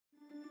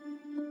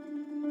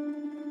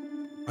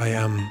I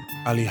am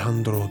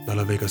Alejandro de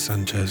la Vega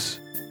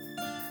Sanchez.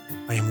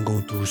 I am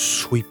going to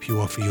sweep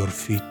you off your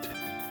feet.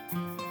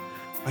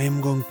 I am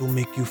going to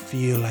make you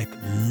feel like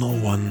no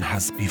one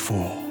has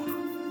before.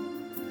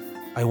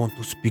 I want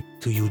to speak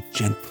to you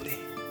gently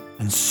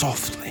and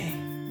softly,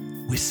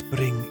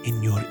 whispering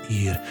in your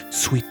ear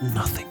sweet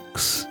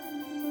nothings.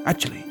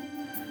 Actually,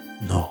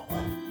 no,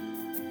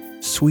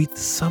 sweet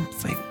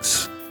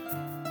somethings.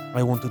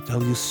 I want to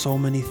tell you so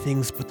many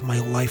things, but my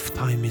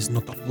lifetime is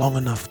not long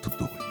enough to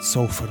do it.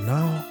 So for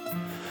now,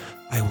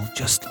 I will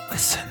just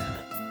listen.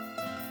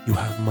 You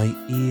have my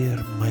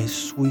ear, my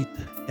sweet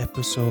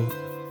episode.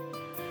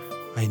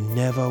 I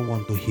never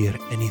want to hear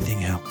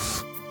anything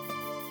else.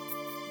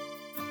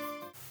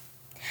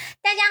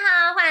 大家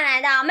好，欢迎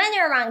来到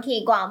Mandarin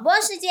Monkey 广播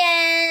时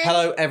间。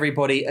 Hello,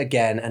 everybody,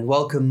 again, and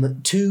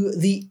welcome to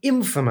the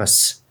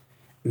infamous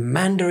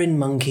Mandarin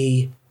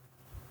Monkey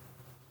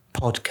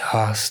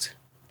podcast.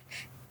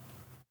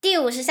 第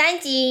53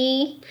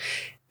集，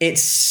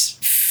 It's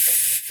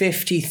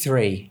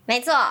 53.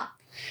 没错。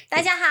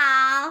大家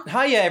好，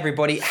 Hiya,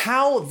 everybody.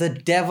 How the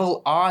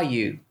devil are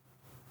you?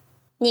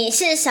 你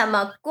是什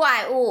么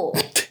怪物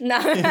No.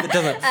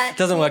 It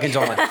doesn't work in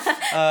German.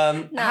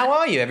 How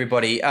are you,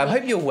 everybody? I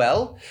hope you're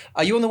well.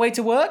 Are you on the way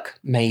to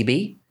work?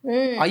 Maybe.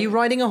 Are you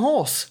riding a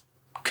horse?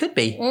 Could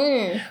be.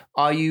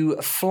 Are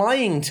you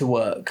flying to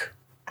work?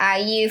 Are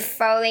you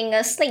falling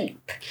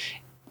asleep?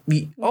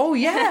 Oh,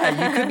 yeah.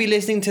 You could be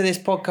listening to this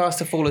podcast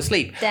to fall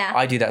asleep. Yeah.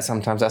 I do that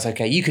sometimes. That's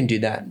okay. You can do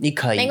that. 你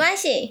可以。没关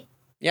系。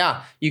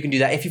 Yeah, you can do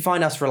that. If you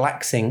find us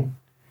relaxing,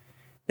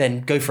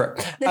 then go for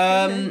it.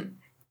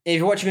 If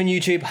you're watching on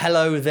YouTube,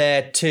 hello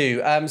there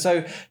too.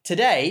 So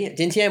today,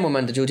 今天我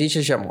们的主题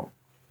是什么？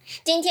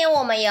今天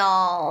我们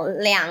有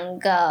两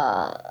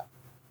个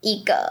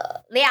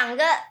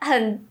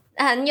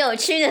很有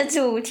趣的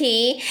主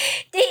题。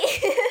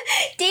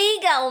第一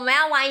个我们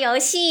要玩游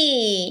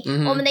戏，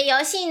我们的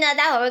游戏呢，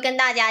待会儿会跟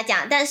大家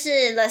讲。但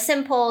是 the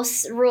simple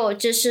rule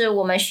就是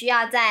我们需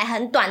要在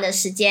很短的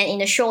时间 in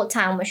the short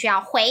time， 我们需要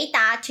回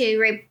答 to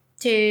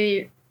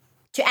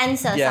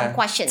answer some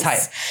questions。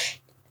 type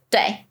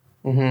对，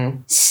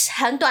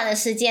很短的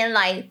时间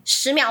来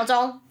10秒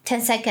钟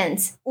 10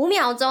 seconds 5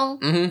秒钟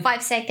5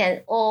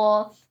 seconds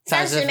or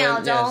 30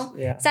秒钟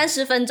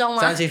 30分钟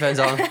吗30分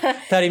钟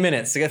 30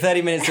 minutes. You got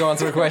 30 minutes to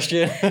answer a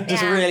question.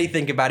 Just really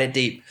think about it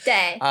deep.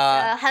 对，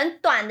很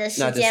短的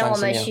时间我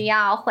们需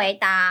要回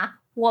答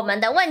我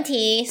们的问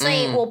题，所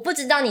以我不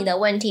知道你的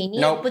问题，你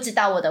也不知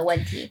道我的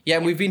问题。Yeah,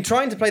 we've been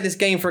trying to play this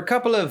game for a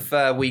couple of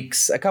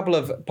weeks, a couple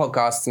of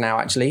podcasts now,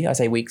 actually. I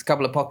say weeks, a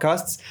couple of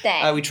podcasts.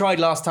 对 We tried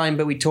last time,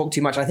 but we talked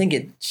too much. I think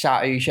it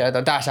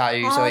大下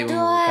雨, so we 对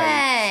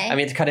I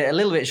mean, to cut it a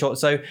little bit short,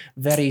 so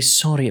very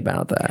sorry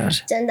about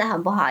that. 真的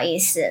很不好意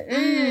思。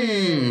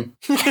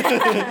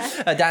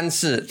但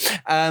是,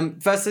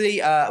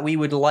 firstly, we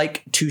would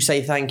like to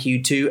say thank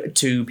you to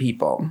two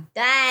people.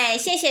 对，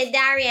谢谢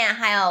Darian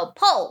还有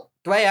Paul。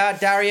 They are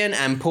Darian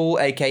and Paul,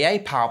 aka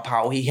Pao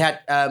Pao. They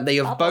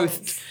have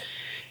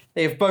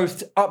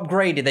both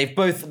upgraded. They've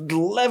both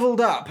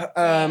leveled up,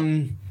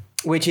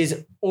 which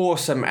is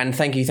awesome. And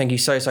thank you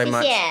so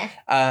much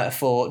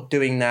for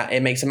doing that.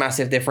 It makes a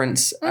massive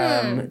difference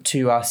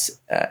to us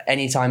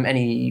anytime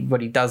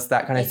anybody does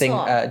that kind of thing.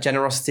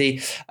 Generosity.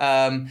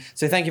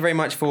 So thank you very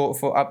much for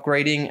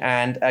upgrading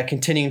and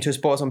continuing to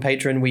support us on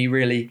Patreon. We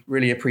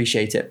really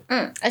appreciate it.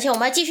 而且我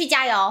们会继续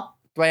加油。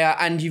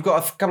 And you've got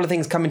a couple of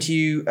things coming to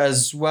you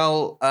as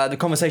well. The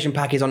conversation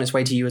pack is on its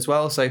way to you as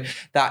well. So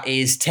that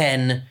is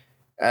 10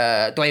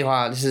 对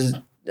话. This is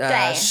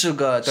 4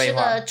个对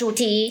话。4个主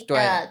题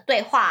的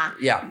对话。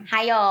 Yeah.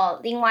 还有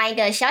另外一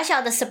个小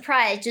小的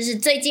surprise， 就是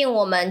最近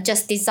我们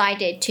just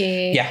decided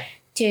to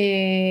do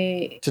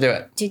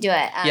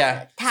it.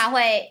 Yeah. 他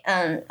会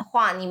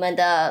画你们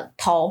的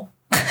头。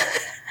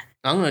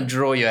 I'm going to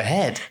draw your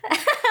head.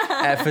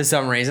 For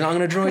some reason, I'm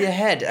going to draw your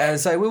head.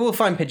 So we will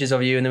find pictures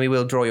of you, and then we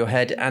will draw your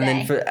head, and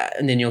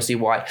then you'll see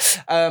why.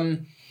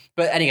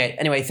 But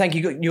anyway, thank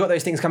you. You got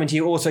those things coming to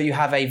you. Also, you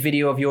have a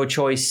video of your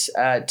choice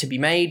to be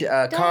made.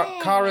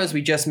 Kara's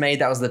we just made.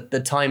 That was the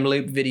time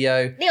loop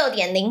video.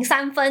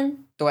 6:03分。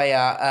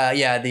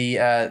 Yeah, the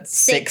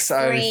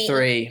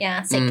 6:03.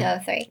 Yeah,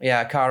 6:03.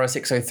 Yeah, Kara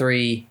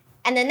 6:03.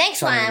 And the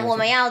next one, 我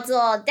们要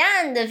做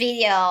Dan 的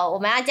video， 我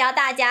们要教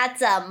大家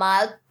怎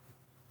么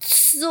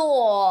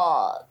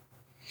做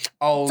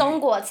中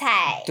国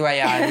菜。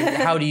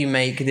 How do you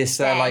make this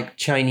like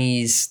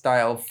Chinese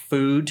style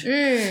food?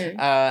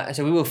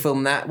 So we will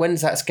film that.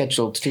 When's that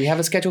scheduled? Do we have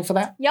a schedule for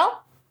that? 有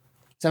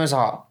什么时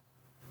候?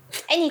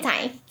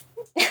 anytime.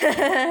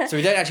 So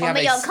we don't actually 我 have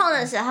们有空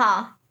的时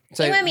候，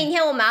 So 因为明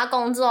天我们要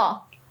工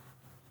作。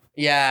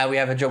 Yeah, we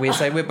have a job.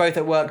 So we're both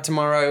at work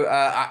tomorrow.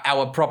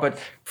 Our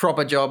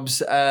proper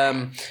jobs.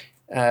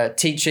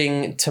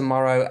 Teaching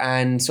tomorrow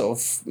and sort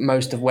of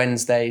most of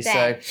Wednesday.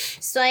 So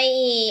所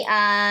以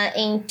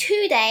in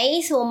 2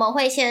 days 我们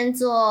会先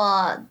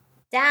做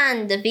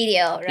Dan 的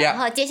video， 然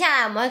后接下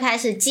来我们会开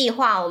始计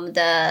划我们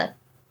的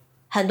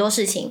很多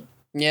事情。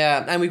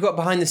 Yeah, and we've got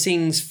behind the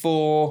scenes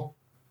for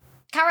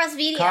Kara's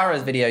video.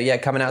 Kara's video, yeah,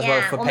 coming out as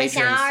well Yeah, for 我们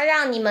想 patrons. 要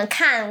让你们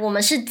看我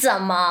们是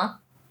怎么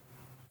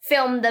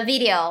film the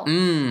video,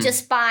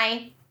 just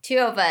by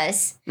two of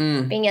us,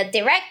 being a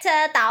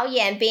director, 导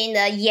演 being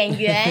the 演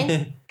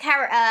员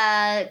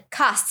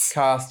cast,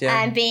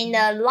 yeah. and being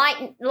the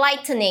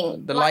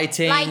lighting, The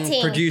lighting,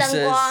 producers,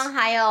 灯光，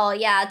还有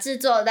制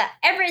作的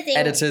everything,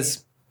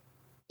 editors.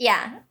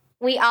 Yeah,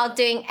 we are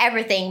doing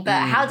everything,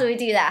 but how do we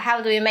do that?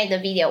 How do we make the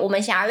video? 我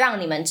们想要让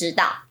你们知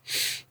道。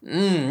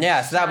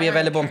Yeah, so that'll be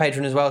available on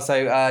Patreon as well, so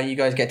you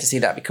guys get to see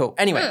that. Be cool.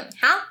 Anyway,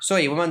 好，所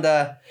以我们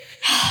的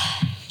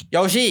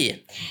游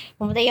戏，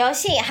我们的游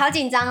戏好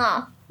紧张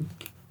哦。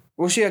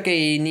我需要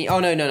给你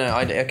Oh no,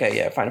 okay,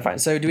 yeah, fine.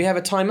 So do we have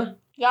a timer?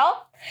 有，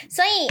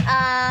所以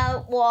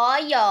我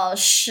有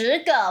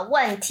10个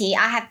问题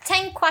I have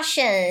 10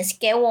 questions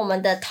给我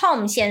们的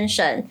Tom 先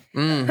生。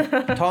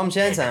Tom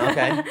先生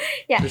OK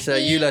就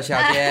是娱乐小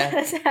姐。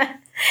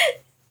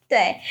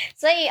对，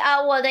所以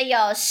我的有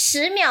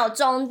10秒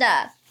钟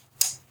的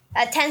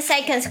10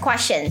 seconds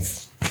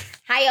questions，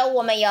 还有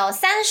我们有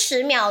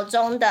30秒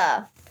钟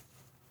的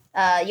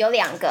有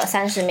2个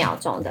30秒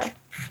钟的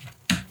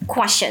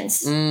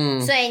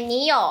questions，所以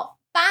你有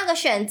8个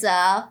选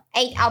择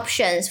 8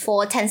 options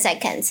for 10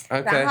 seconds，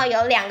 然后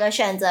有2个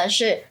选择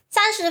是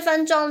30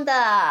分钟的。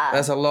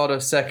 That's a lot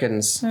of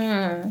seconds.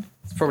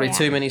 It's probably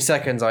too many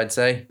seconds, I'd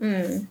say.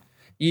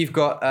 You've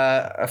got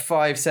a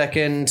 5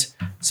 second,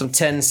 some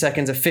 10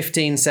 seconds, a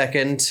 15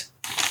 second.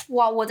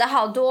 哇，我的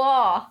好多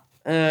哦。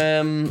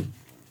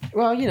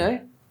Well, you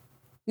know.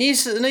 你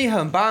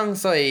很棒，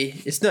所以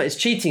it's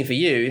cheating for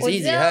you. It's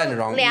easy 很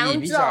容易，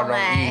比较容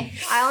易。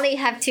I only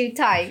have 2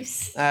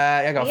 types.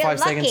 I got 5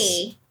 seconds.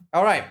 Lucky.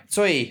 All right,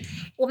 所以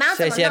我们要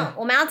怎么弄？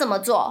我们要怎么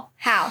做？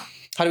好。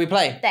How do we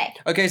play? 对。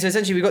 Okay, so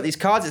essentially we've got these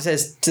cards. It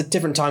says to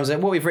different times.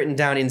 What we've written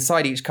down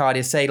inside each card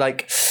is say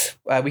like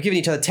we're giving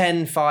each other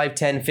 10, 5,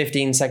 10,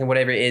 15 second,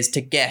 whatever it is, to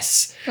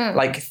guess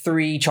like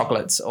 3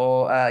 chocolates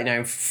or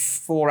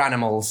 4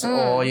 animals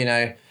or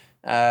name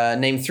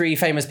 3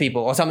 famous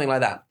people or something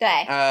like that.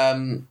 对。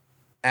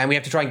 And we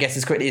have to try and guess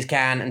as quickly as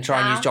can and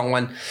try and use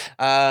Zhongwen.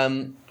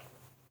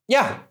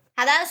 Yeah.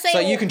 好的，所以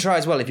So you can try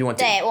as well if you want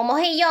to. 对，我们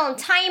会用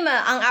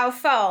timer on our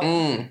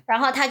phone，然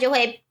后它就会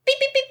哔哔哔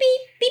哔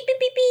哔哔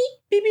哔哔。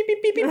Beep, beep,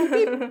 beep, beep, beep,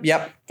 beep, beep.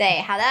 Yep.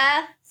 对，好的，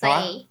所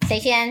以谁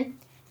先？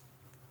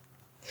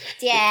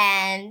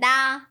剪刀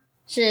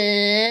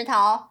石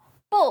头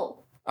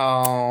布。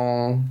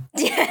Oh.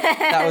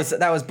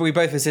 that was we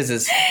both were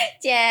scissors.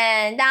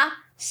 剪刀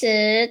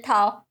石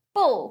头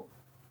布。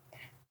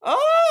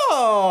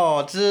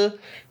 Oh,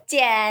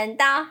 剪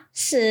刀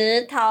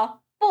石头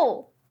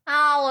布。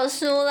我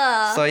输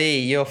了。所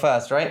以 you're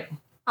first, right?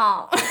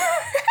 哦。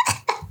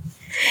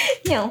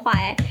你很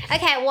坏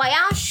OK， 我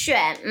要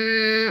选，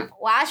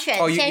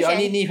先选。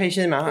你可以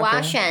选吗？我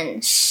要选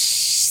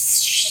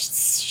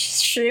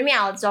10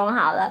秒钟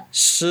好了。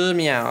10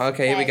秒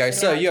Okay, here we go.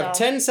 So you have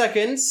 10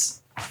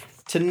 seconds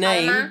to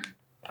name.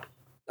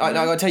 I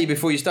got to tell you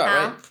before you start,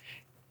 right?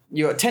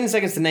 You got 10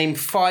 seconds to name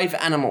 5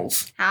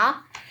 animals.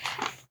 好，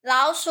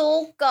老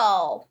鼠、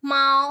狗、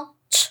猫、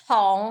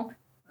虫、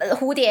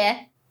蝴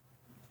蝶。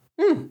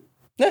Yeah,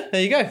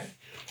 there you go.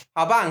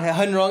 好棒，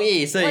很容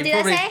易。So What did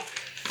I say?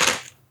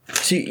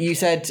 So you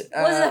said.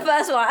 What's the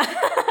first one?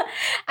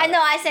 I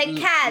know. I said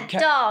cat,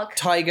 dog.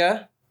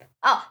 Tiger.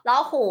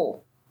 老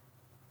虎、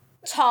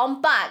虫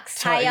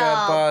bugs， 还有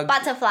bug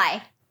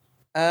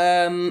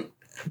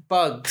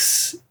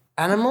butterfly。Bugs.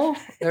 Animal?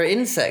 They're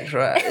insects,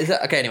 right? Is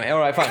that okay? Anyway, all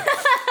right, fine.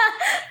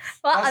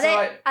 Well, That's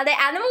are they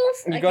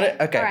animals? You got it?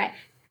 Okay. All right.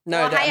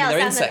 No, they're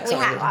insects.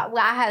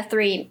 I have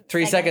 3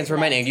 seconds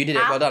remaining. You did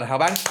it. Well done. How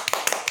about?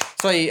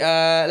 So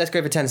let's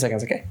go for 10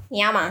 seconds, okay? 你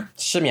要吗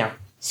10秒。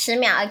 10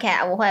秒 OK，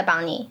 我会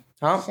帮你。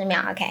好。10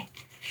秒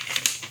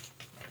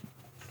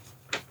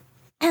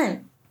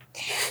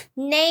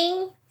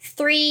OK。Name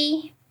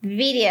 3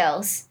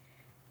 videos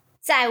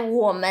在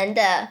我们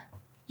的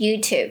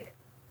YouTube。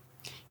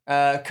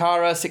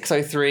 Kara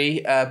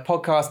 603,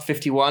 podcast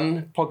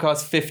 51,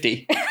 podcast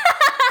 50. That's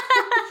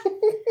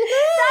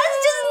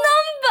just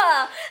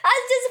number.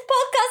 That's just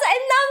podcast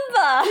and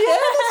number. Yeah,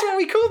 that's what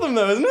we call them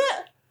though, isn't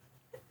it?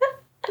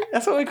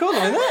 That's what we call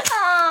them, isn't it?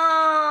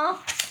 Aww.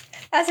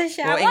 That's a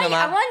shame.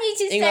 I want you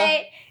to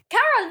say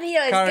Kara's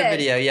video is Kara's good.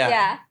 video, yeah.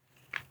 Yeah.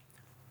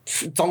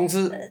 粽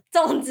子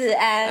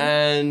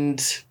and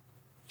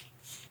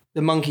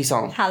the monkey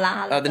song. 好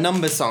啦 the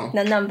numbers song.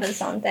 The numbers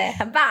song 对，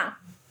很棒，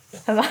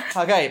很棒。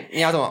 Okay, 你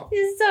要什么?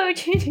 It's so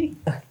cheating.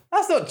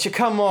 That's not.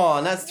 Come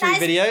on, that's 3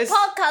 videos.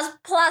 Podcast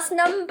plus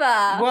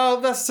number. Well,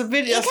 that's a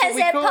video. You That's can what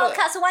we say call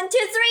podcast 1, 2,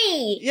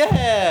 3. it.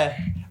 Yeah.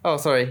 Oh,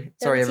 sorry,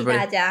 对不起 everybody.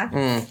 大家。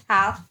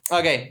好，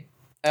 Okay.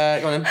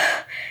 Go on then.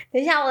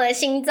 等一下我的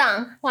心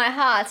脏 ，my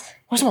heart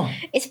为什么?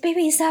 is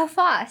beating so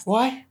fast.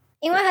 Why?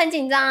 因为很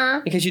紧张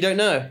啊。 Because you don't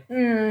know.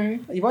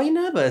 Why are you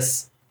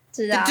nervous?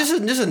 知道。就是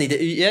你的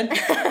语言。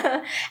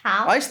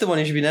好。 I'm the one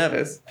who should be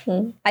nervous.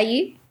 Are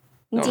you?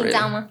 你紧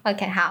张吗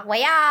 ？OK， 好，我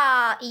要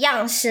一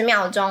样10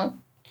秒钟。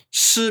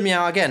 10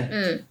秒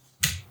again.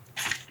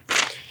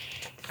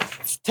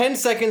 10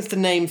 seconds to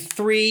name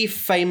 3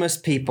 famous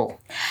people.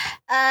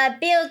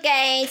 Bill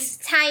Gates,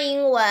 蔡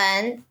英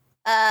文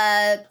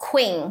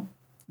，Queen，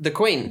 The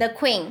Queen The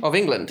Queen。 of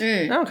England.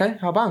 Okay,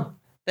 好棒.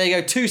 There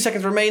you go. 2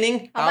 seconds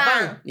remaining. 好棒。好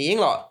棒，你赢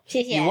了。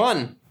谢谢。 You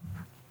won.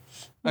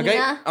 Okay, 你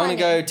呢？ I'm gonna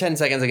go 10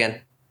 seconds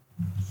again.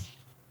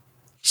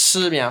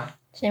 10秒。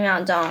 10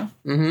秒钟。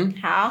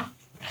好。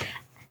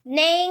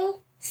Name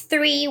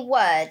 3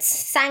 words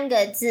 3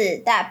个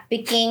字 that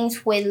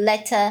begins with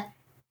letter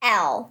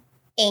L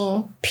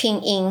in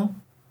拼音。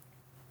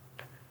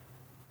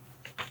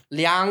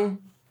梁、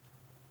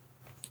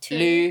 Two,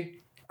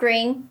 绿、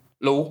 Green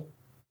卢。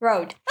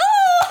 Road. Oh,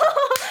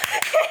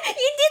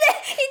 you did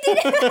it!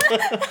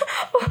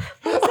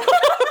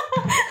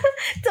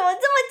 怎么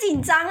这么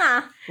紧张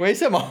啊？为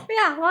什么？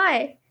 Yeah,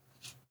 why?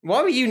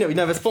 Why were you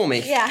nervous for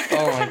me? Yeah.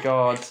 Oh my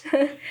god.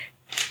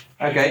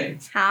 Okay.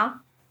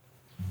 好，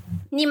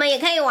你们也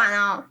可以玩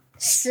哦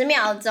，10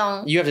秒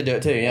钟。 You have to do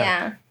it too,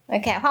 yeah. Yeah.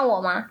 Okay, 换我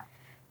吗？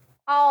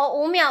哦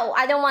，5秒。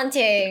I don't want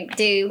to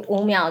do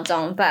 5秒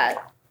钟 but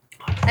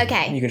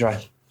okay. You can try.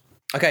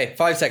 Okay,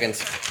 5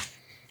 seconds.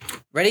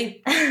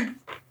 Ready?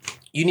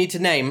 You need to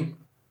name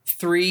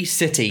 3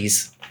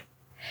 cities.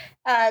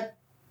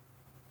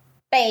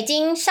 北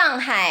京、上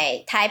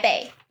海、台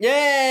北。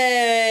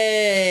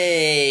 Yay!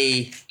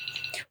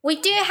 We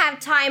do have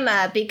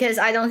timer because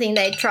I don't think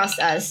they trust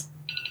us.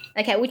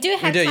 Okay, we do You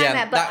have do, timer,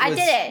 yeah. but I did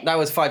it. That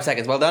was 5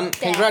 seconds. Well done.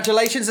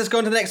 Congratulations. Let's go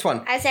on to the next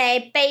one. I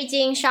say 北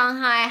京、上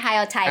海还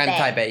有台北。 And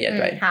台北, yeah,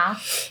 right. 好，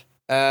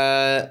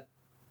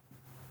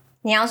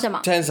 你要什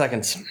么？ 10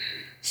 seconds.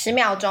 10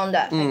秒钟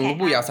的。OK，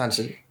 不要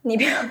30。你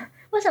不要，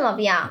为什么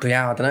不要？不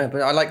要, I don't know,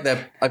 but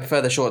I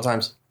prefer the short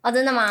times. 哦，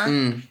真的吗？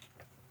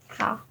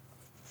好，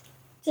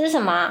这是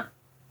什么啊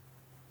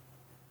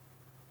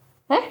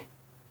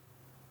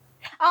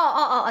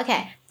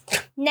？OK.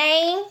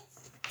 Name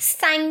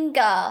 3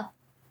个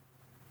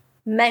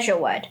measure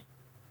word.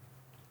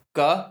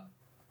 个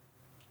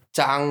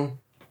张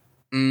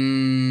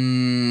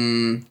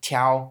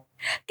条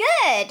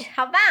Good，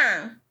 好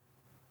棒。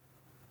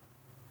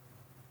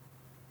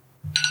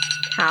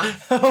好，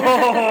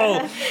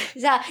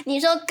你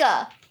说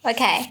个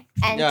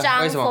OK，and Yeah，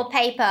 张为什么 for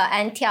paper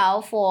and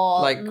条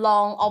for Like-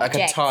 long like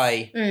a objects。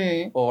 tie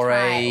or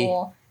tie a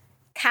or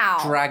cow。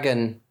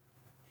 dragon.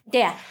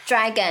 对啊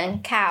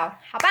 ，dragon cow，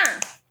 好棒，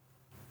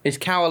 Is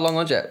cow a long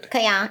object? 可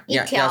以啊，一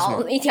Yeah，要什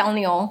么条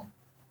牛，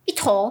一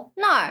头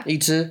No， 一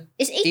只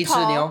is 一一只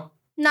头牛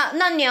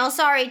No牛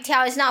，sorry，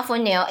条 is not for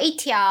牛，一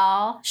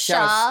条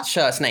蛇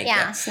snake.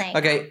 Yeah, snake.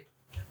 Okay.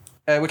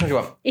 Which one do you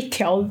want? 一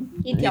条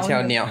一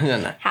条鸟。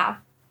No. 好，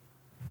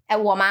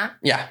我吗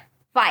Yeah.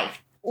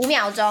 ？5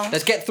秒钟。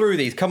 Let's get through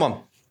these. Come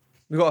on.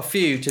 We've got a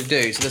few to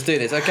do, so let's do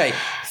this. Okay.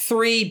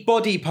 3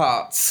 body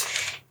parts.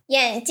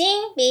 眼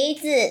睛、鼻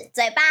子、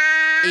嘴巴。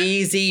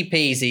 Easy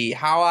peasy.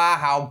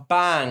 How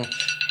bang.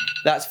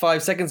 That's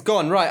 5 seconds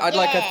gone. Right, I'd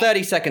like a Yeah.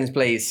 30 seconds,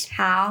 please.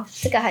 好，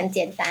这个很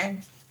简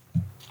单。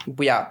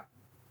不要。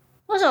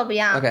为什么不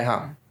要 Okay,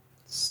 好。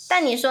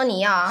但你说你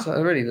要啊。 So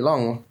really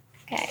long.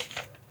 OK。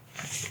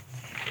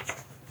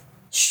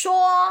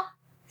说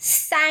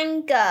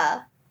3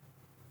个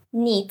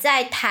你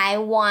在台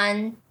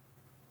湾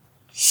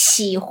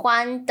喜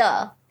欢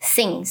的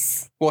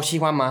things。我喜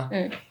欢吗？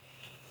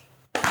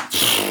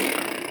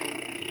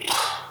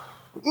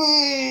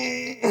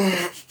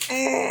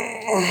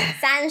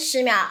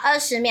 30秒、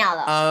20秒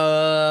了。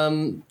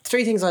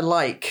 3 things I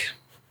like.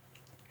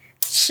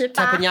 18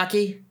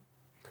 Teppanyaki.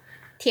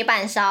 铁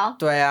板烧、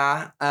对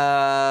啊。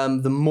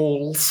The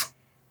malls.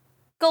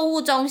 购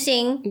物中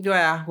心对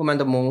啊，我们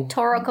的 mall.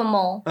 Toroko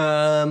Mall、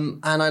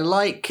 And I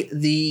like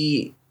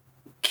the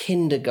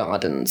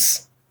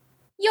kindergartens.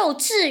 幼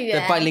稚 The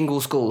园 bilingual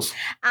schools.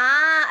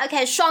 啊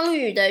，OK， 双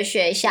语的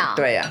学校，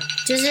对啊。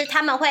就是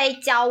他们会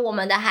教我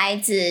们的孩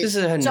子就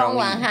是很容易中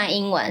文和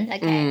英文。OK，、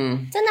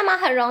嗯真的吗？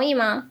很容易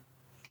吗？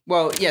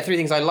 Well, yeah, 3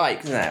 things I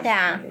like, isn't it? 对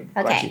啊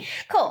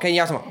，OK，cool，、 Okay, 你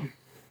要什么？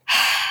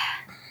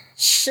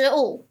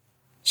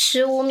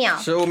 15秒。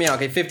 15秒.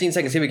 Okay, 15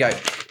 seconds. Here we go.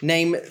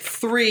 Name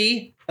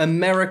 3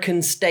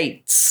 American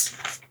states.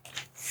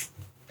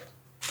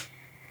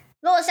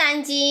 洛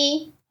杉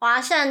矶、华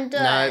盛 No.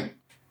 顿、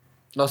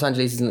 Los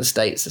Angeles isn't a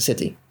state, it's a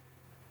city.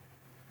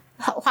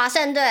 华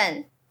盛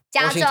顿、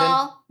加州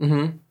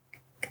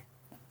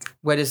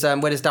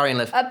Washington?，Where does Darian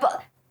live? 不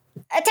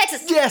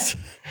，Texas， Yes.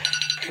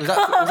 Was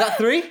that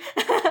 3?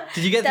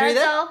 Did you get 3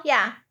德 there? 州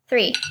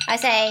，Yeah，3。I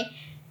say，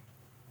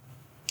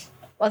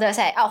 what do I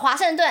say？ 哦，华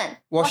盛顿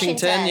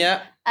Washington,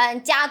 yeah.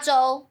 加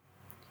州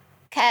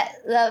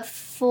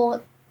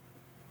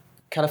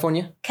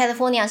California.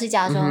 是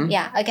加州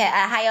，Yeah，OK，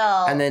还有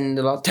And then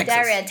the last Texas.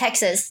 Darien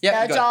Texas，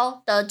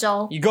 Yep, 德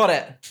州， You got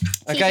it.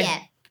 谢 Okay.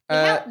 谢。你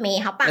help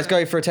me， 好棒。 Let's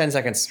go for 10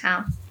 seconds.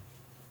 好，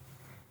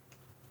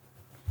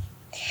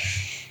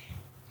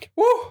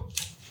 Woo!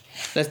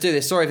 Let's do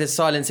this. Sorry if there's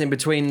silence in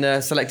between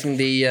selecting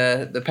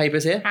the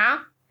papers here.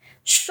 好，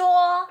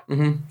说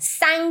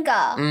3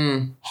个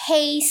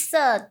黑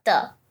色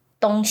的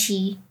东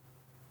西。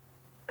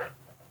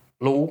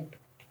卢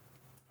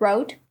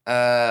Road，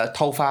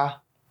 头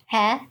发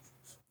hair，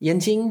眼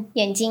睛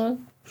眼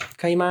睛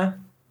可以吗？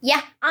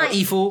 ，Yeah， 哦，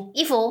衣服，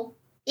衣服，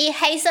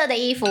黑色的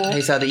衣服，黑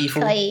色的衣服，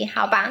可以，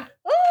好吧。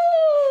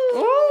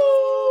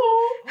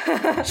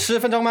10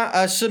分钟吗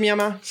？10秒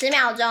吗10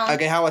秒钟。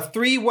 ？Okay, how are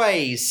 3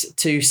 ways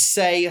to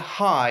say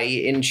hi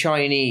in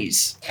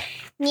Chinese?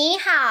 你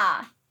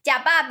好，假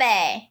爸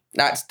贝，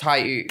 That's 泰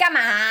语。干嘛？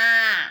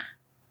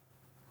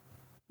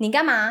你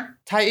干嘛？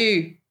泰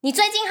语。你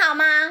最近好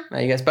吗？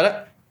 There you go,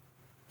 better.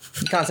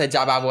 You can't say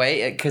假爸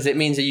贝 because it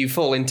means that you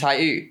fall in 泰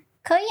语。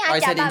可以啊， I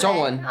假 said 爸 in 贝。中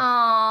文。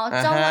哦，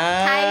中文、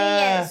台语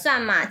也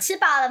算嘛。吃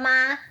饱了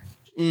吗？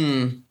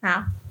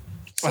好。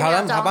好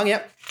了，好棒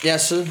耶！也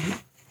是。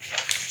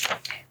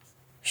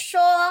说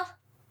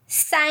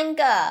3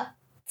个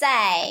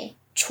在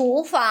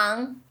厨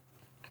房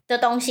的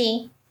东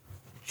西。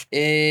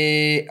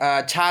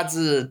叉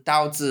子、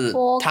刀子、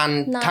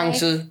汤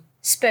匙、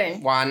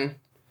 spoon、碗、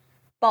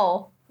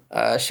 bowl、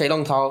水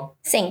龙头、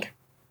 sink、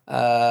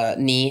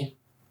你。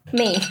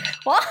me，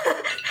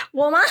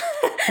 我吗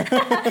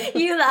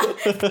？You are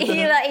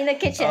in the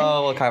kitchen。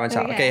哦，我开玩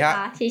笑。OK，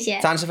 好，谢谢。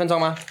30分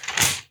钟吗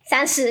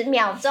？30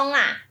秒钟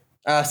啊。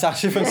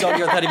 30分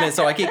鐘 30 minutes,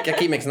 so I keep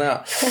mixing that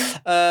up.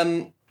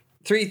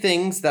 3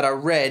 things that are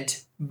red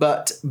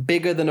but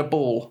bigger than a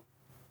ball.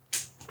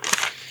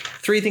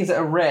 3 things that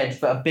are red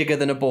but are bigger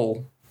than a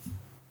ball.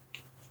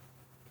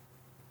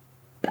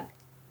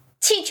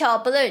 气球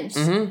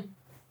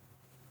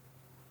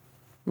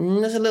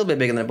balloons。That's a little bit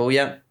bigger than a ball,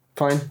 yeah.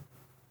 Fine.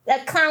 The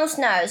clown's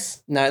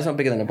nose。 No, it's not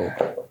bigger than a ball.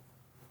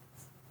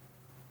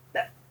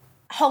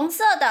 红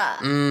色的。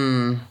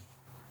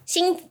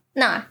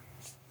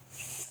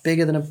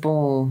Bigger than a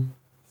ball.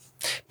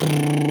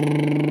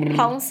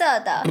 红色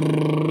的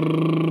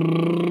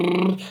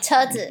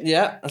车子。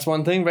 Yeah, that's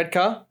one thing. Red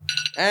car.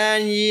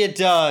 And you're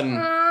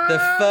done. The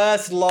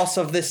first loss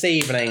of this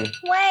evening.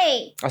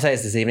 Wait. I say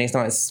it's this evening. It's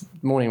not. It's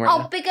morning right Oh,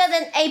 now. bigger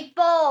than a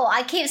ball.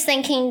 I keep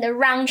thinking the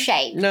round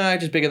shape. No,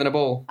 just bigger than a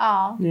ball.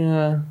 Oh,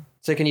 Yeah.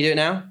 So can you do it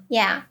now?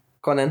 yeah.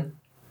 Go on then.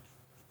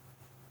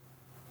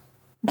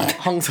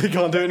 红色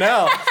can't do it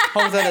now.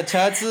 红色的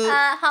车子。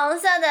红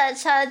色的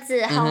车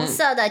子，红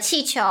色的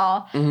气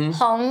球，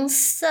红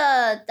色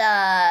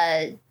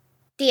的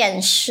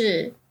电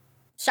视，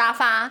沙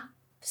发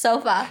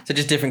 ，sofa。 So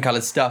just different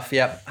coloured stuff.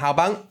 Yep. 好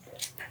棒。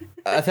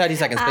30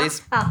 seconds,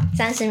 please. 好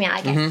，30秒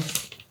，OK。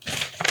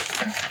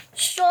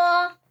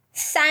说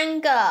3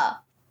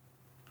个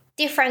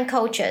different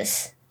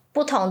cultures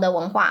不同的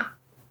文化。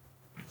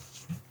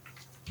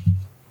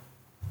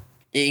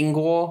英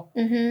国。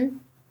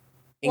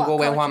英国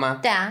文化吗？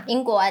对啊，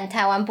英国和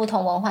台湾不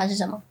同文化是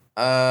什么？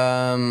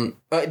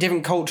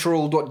 different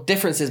cultural what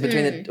differences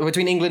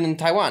between England and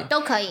Taiwan?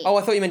 都可以。 Oh,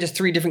 I thought you meant just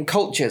 3 different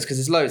cultures because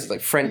there's loads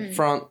like French,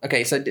 France.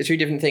 Okay, so 3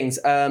 different things.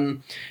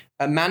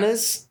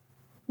 Manners.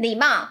 礼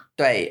貌。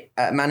对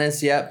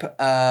，manners. Yep.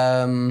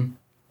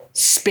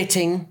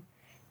 Spitting.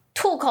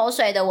 吐口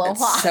水的文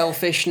化。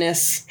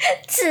 Selfishness.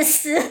 自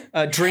私。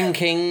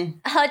 Drinking.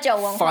 喝酒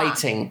文化。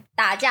 Fighting.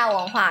 打架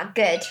文化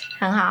 ，good，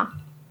 很好，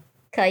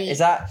可以。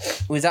 Was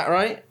that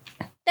right?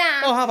 对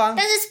啊。哦，好吧。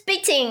但是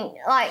spitting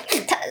like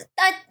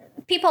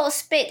people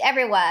spit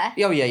everywhere.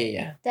 Oh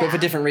yeah. But for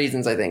different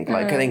reasons, I think.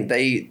 Like I think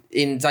they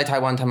在台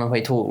湾他们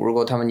会吐，如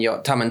果他们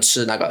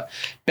吃那个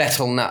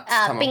betel nuts，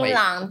他们会槟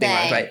榔，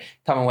对，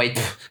他们会吐。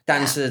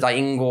但是在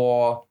英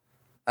国，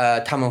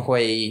他们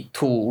会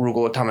吐，如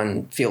果他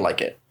们 feel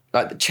like it.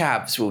 Like the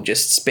chavs will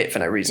just spit for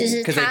no reason.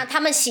 就是他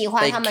们喜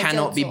欢， They 他们就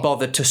cannot be 做。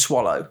 bothered to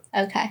swallow.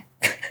 Okay.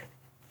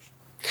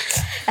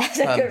 That's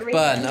a good reason.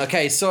 Burn.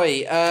 Okay,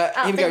 sorry. Here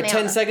we go.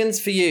 10 seconds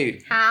for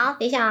you. 好，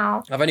等一下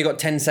哦。 I've only got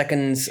 10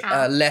 seconds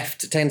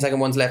left. 10-second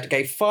ones left.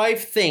 Okay, 5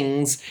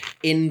 things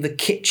in the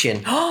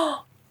kitchen.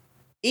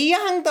 一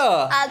样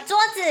的。桌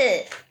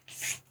子，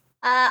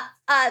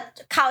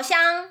烤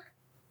箱，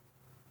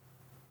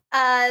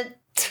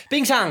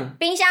冰箱。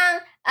冰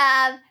箱，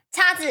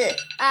叉子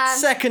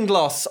，Second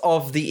loss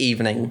of the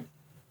evening.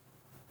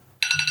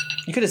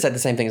 You could have said the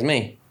same thing as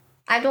me.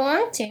 I don't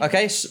want to.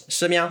 Okay,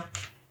 10秒。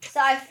 So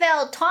I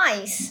failed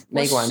twice. 我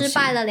没关系失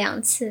败了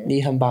2次。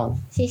你很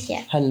棒，谢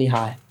谢。很厉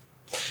害。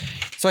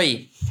所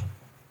以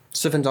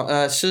10分钟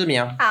，10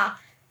秒。好，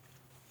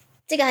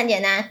这个很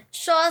简单，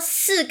说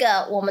4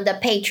个我们的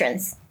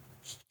patrons。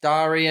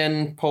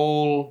 Darian,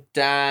 Paul,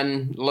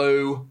 Dan,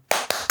 Lou,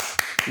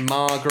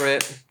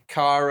 Margaret,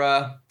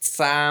 Cara,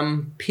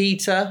 Sam,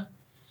 Peter,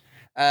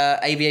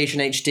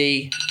 Aviation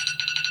HD,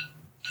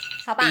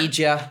 好棒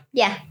Ija.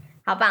 Yeah，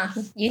 好棒。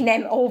You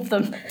name all of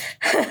them.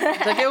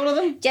 Did I get all of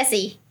them?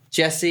 Jesse.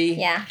 Jesse.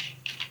 Yeah.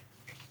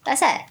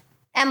 That's it.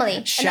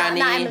 Emily. Shani.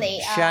 Not Emily.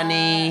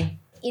 Shani.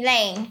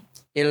 Elaine.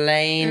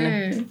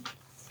 Elaine.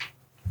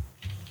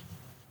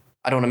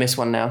 I don't want to miss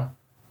one now.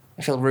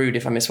 I feel rude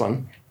if I miss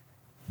one.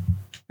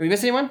 Have we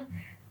missed anyone?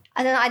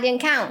 I don't know. I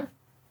didn't count.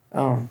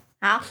 Oh.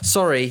 好，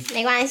 Sorry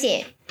没关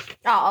系。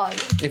哦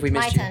if we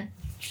my missed you. turn.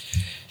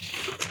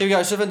 Here we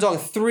go. 10分钟.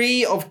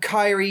 3 of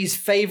Kyrie's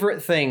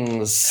favourite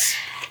things.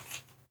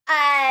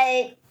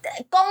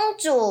 公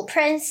主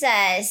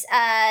princess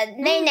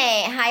内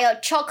内还有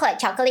chocolate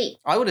巧克力。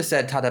 I would have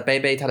said 她的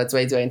baby, 她的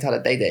嘴嘴, 她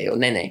的 day 或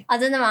内内。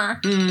真的吗？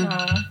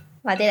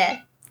我记得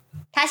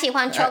他喜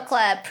欢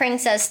chocolate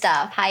princess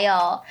stuff 还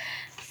有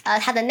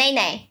他的内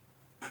内。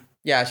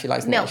 Yeah, she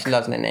likes Milk. Nene. She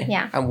loves Nene.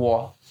 Yeah. And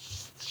war.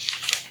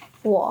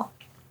 我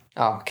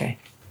Oh, okay.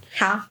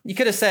 好 You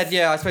could have said,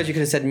 yeah, I suppose you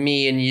could have said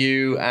me and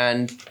you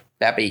and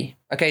Baby.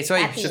 Okay, so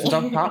Baby. 10分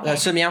钟好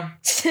10秒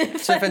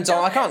10分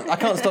钟 I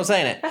can't stop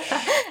saying it.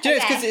 Do you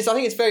know, Okay. because I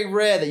think it's very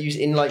rare that you,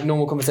 in like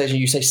normal conversation,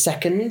 you say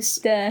seconds.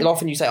 Yeah. And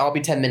often you say, I'll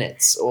be 10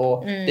 minutes,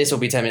 or this will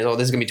be 10 minutes, or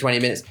this is going to be 20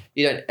 minutes.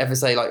 You don't ever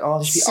say like,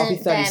 oh, I'll be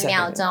 30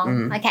 秒 seconds.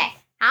 钟。OK，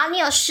 好，你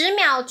有10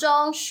秒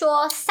钟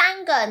说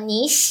3个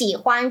你喜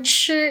欢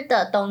吃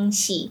的东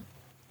西。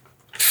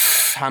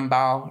汉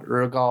堡、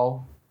热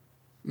狗、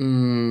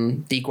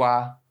地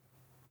瓜、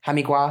哈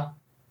密瓜。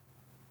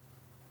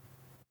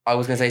I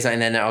was going to say something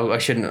then. I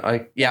shouldn't.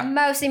 Yeah.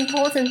 Most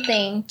important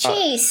thing,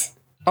 cheese.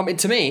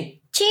 To me,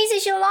 Cheese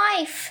is your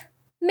life.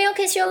 Milk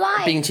is your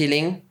life. 冰淇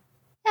淋.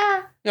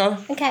 Yeah. Yeah.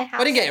 OK， 好。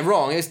 I didn't get it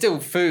wrong. It's still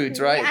foods,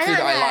 right? I Food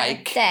that I know.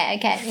 like. 对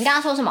OK， 你刚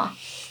刚说什么？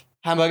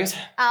 Hamburgers,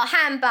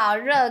 汉堡、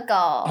热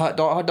狗， hot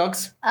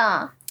dogs,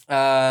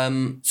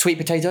 嗯， sweet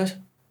potatoes,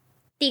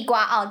 地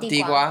瓜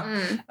地瓜，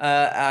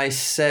 I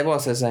said, what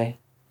else did I say?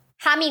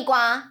 哈密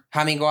瓜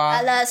哈密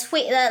瓜, the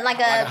sweet like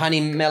like a honey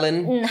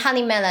melon.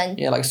 honey melon，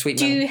 Yeah, like sweet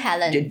猪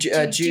melon. melon，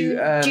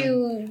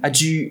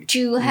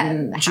猪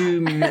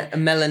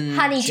melon.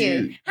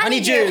 Honeydew.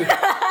 Honeydew.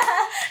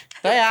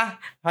 There you are.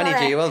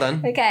 Honeydew, well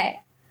done. OK，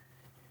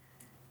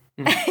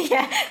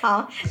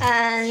 好，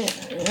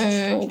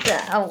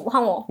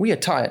换我。 We are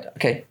tired.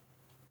 Okay.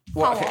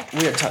 How Okay.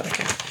 We are tired.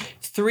 Okay.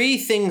 3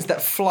 things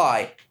that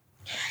fly.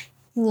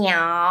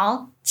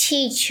 鸟、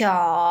气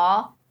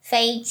球、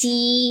飞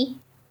机。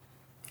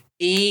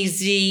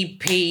 Easy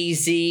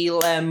peasy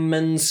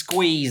lemon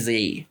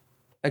squeezy.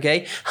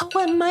 Okay.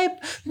 When my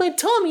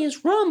tummy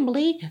is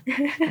rumbly.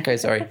 Okay,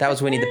 sorry. That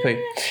was Winnie the Pooh.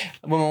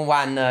 When we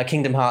won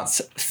Kingdom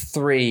Hearts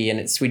 3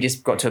 and we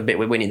just got to a bit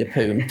with Winnie the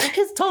Pooh.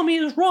 His tummy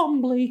is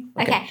rumbly.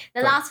 OK,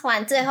 the last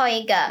one， 最后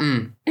一个。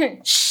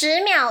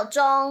10秒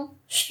钟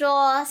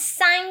说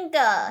3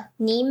个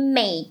你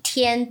每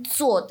天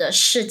做的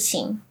事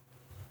情。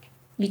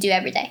You do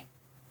every day.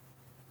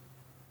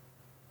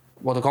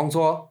 我的工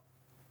作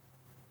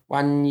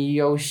玩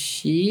游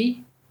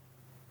戏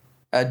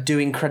do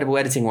incredible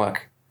editing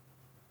work.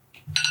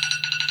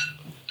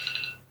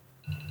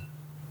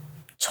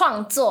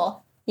 创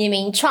作，也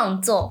名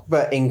创作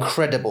But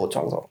incredible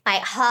创作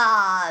.，like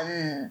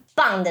很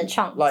棒的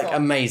创作。 Like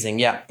amazing,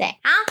 yeah. 对，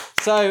好，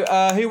 So,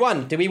 who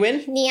won? Did we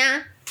win? 你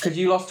啊， Because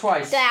you lost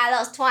twice. 对啊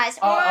lost twice。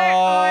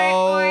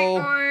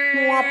 Uh-oh. 好，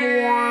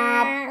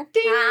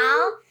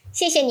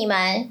谢谢你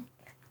们，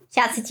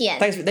下次见。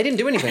 Thanks. They didn't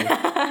do anything.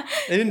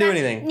 They didn't do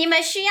anything. 你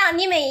们需要，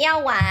你们也要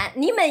玩，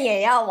你们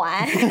也要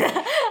玩。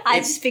I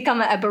just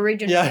become an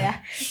Aboriginal. Yeah.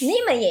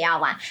 你们也要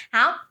玩。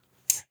好，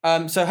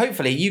 So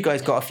hopefully you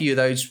guys got a few of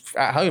those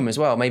at home as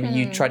well. Maybe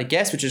you tried to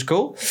guess, which is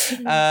cool.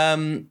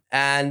 And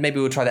maybe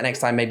we'll try that next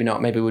time. Maybe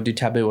not. Maybe we'll do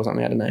taboo or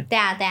something. I don't know. 对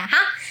啊，对啊，好。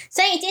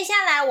所以接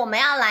下来我们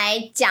要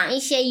来讲一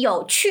些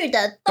有趣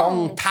的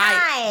动态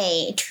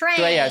trend。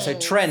对呀 so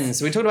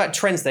trends. We talked about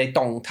trends today.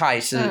 动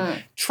态是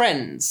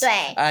trends. 对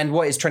And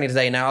what is trending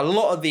today? Now, a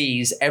lot of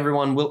these,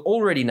 everyone will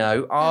already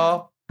know,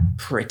 are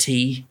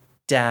pretty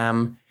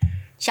damn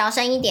小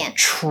声一点。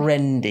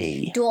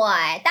 trendy. 对，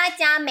大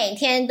家每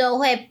天都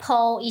会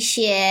po 一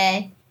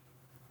些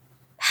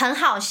很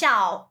好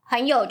笑、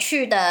很有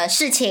趣的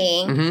事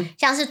情，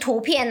像是图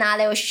片啊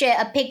 ，they will share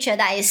a picture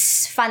that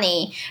is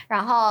funny，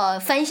 然后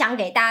分享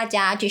给大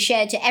家，to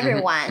share to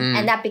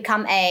everyone，and that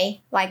become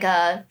like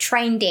a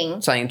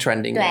trending。 Something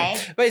trending. Right.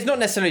 Yeah. But it's not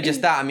necessarily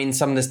just that. I mean,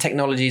 some of these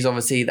technologies,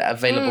 obviously, that are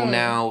available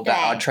now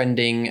that are right.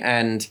 trending,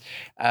 and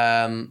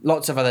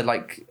lots of other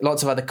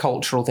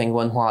cultural things.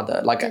 文化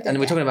的 like, and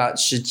we're talking about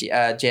世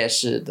界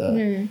世的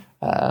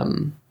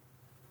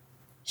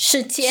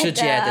世界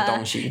的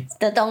东西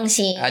的东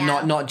西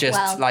not just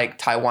well, like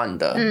Taiwan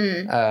的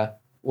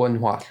文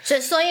化。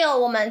所有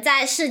我们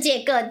在世界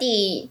各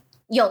地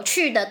有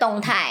趣的动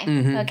态、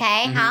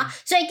OK， 好，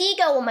所以第一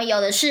个我们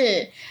有的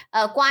是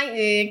关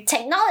于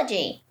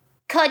technology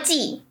科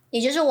技，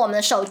也就是我们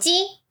的手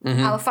机、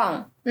our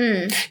phone。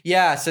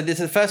 Yeah, so the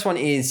first one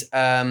is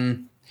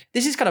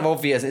this is kind of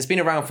obvious. It's been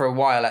around for a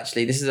while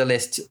actually. This is a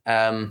list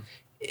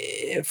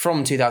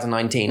from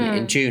 2019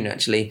 in June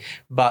actually,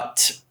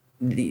 but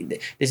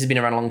this has been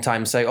around a long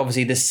time. So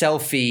obviously the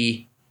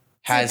selfie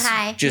has 自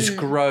拍 just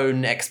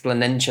grown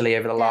exponentially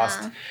over the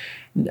last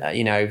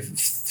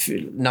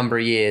number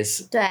of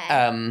years. 对，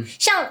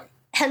像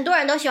很多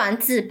人都喜欢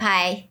自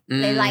拍、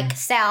they like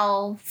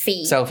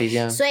selfie， Selfies,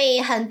 yeah. 所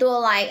以很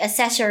多 like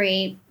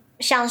accessory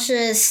像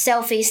是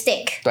selfie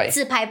stick 对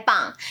自拍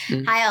棒、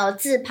还有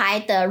自拍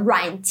的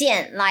软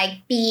件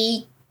like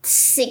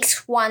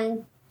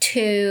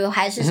B612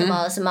 还是什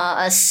么、什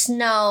么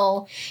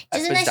snow， 就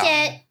是那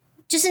些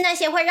就是那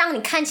些会让你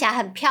看起来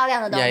很漂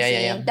亮的东西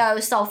Yeah. 都有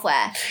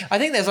software。 I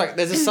think there's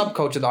a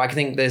subculture that I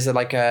think there's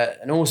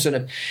an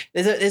awesome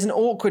there's an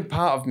awkward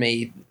part of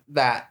me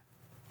that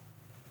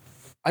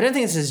I don't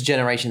think this is a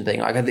generation thing.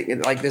 Like I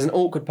think like there's an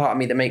awkward part of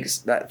me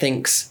that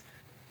thinks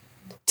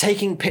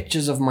taking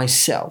pictures of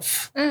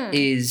myself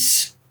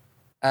is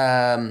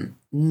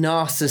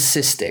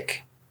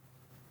narcissistic.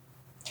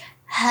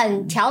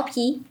 很调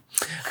皮。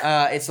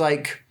 It's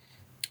like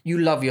you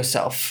love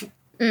yourself.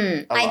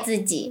 爱自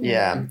己。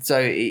 Yeah. So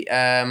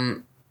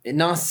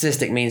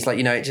narcissistic means like,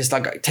 it's just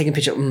like taking a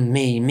picture of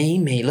me.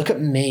 Look at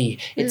me.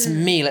 It's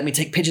me. Let me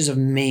take pictures of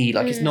me.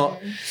 Like it's not.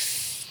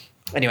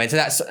 Anyway, so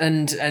that's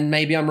and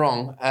maybe I'm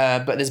wrong,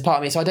 but there's a part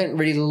of me, so I don't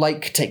really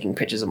like taking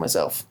pictures of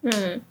myself.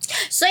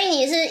 所以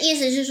你是意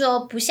思是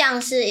说，不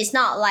像是 it's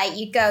not like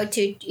you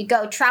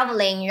go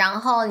traveling， 然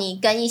后你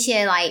跟一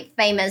些 like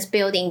famous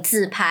building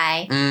自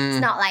拍，it's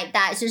not like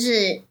that， 就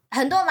是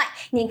很多 like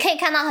你可以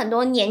看到很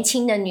多年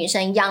轻的女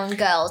生 young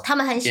girls， 她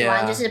们很喜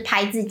欢就是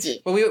拍自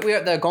己。 Well, we were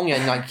at the 公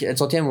园 like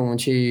昨天我们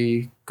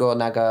去过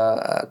那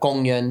个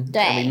公园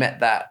对 and we met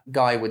that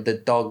guy with the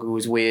dog who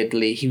was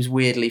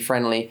weirdly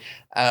friendly.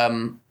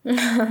 And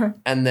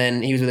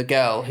then he was with a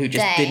girl who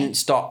just 对 didn't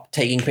stop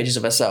taking pictures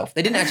of herself.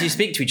 They didn't actually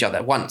speak to each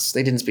other once.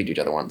 They didn't speak to each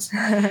other once.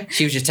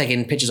 She was just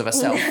taking pictures of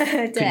herself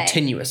对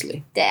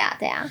continuously. 对啊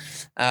对啊，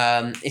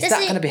 It's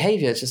that kind of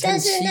behavior. It's just 但很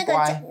是那个奇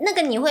怪。那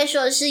个你会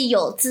说是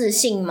有自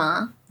信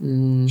吗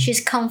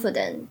？She's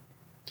confident.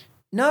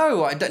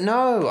 No, I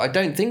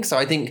don't think so.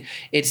 I think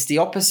it's the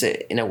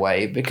opposite in a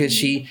way because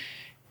she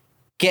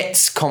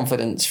gets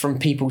confidence from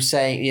people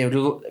saying,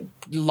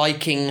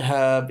 liking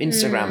her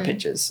Instagram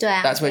pictures. 对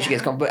啊 That's where she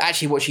gets confidence. But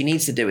actually what she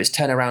needs to do is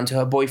turn around to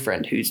her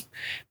boyfriend who's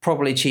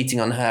probably cheating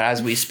on her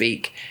as we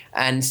speak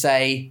and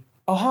say,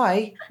 oh,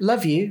 hi,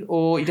 love you,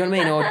 or you know what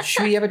I mean, or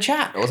should we have a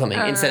chat or something,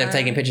 instead of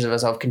taking pictures of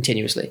herself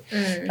continuously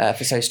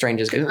for so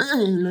strangers go,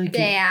 like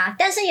对啊，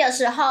但是有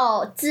时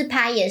候自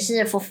拍也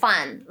是 for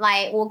fun。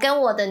来，我跟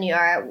我的女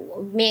儿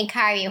me and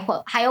Carrie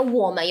还有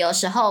我们，有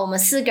时候我们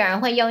4个人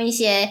会用一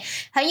些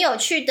很有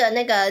趣的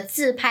那个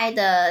自拍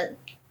的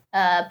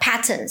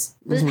patterns，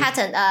 不是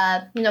pattern，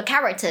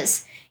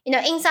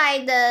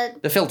 characters。inside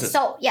the filters.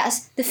 So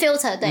yes, the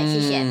filter 对，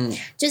谢谢。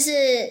就是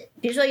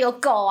比如说有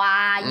狗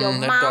啊，有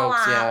猫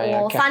啊， dogs,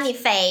 yeah, 我 funny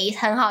face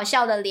很好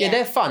笑的 Yeah, 脸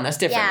they're fun. That's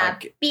different.，yeah,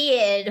 Like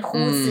beard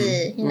胡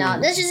子那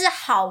就是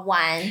好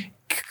玩。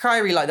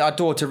 Kyrie, like our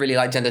daughter, really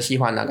like 真的喜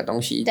欢那个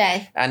东西。对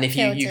And if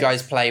you filters.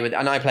 guys play with,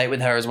 and I play it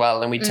with her as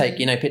well, and we take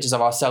pictures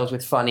of ourselves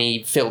with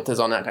funny filters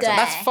on that kind of stuff. 对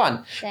That's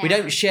fun. 对 We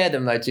don't share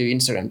them though to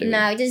Instagram, do we?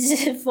 No， 就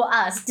是 for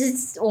us， 就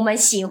是我们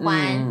喜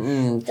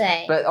欢。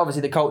对 But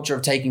obviously, the culture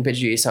of taking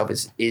pictures of yourself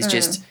is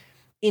just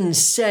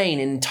insane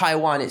in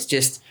Taiwan. It's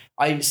just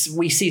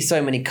we see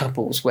so many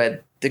couples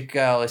where the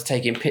girl is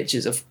taking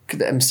pictures of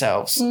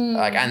themselves,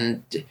 like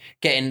and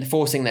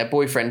forcing their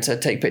boyfriend to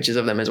take pictures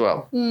of them as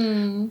well.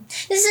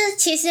 就是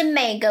其实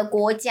每个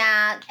国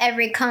家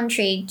every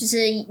country 就是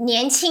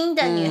年轻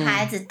的女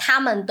孩子她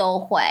们都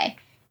会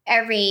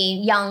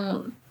every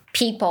young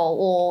people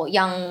or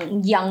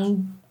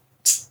young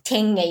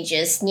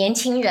teenagers 年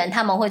轻人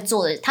他们会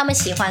做的，他们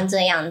喜欢这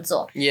样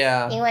做，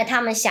 Yeah. 因为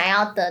他们想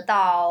要得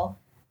到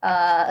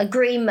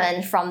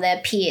agreement from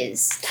their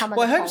peers。 他们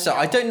的 Well, I hope so. 朋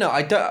友 I don't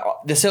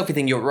know. The selfie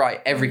thing. You're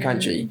right. Every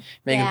country,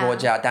 每个国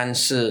家，但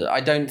是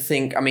I don't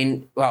think. I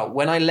mean, well,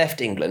 when I left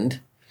England,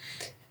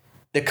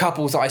 the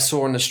couples that I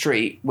saw on the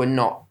street were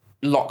not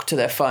locked to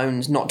their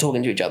phones, not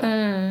talking to each other.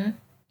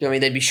 You know what I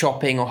mean? They'd be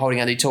shopping or holding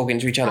hands, talking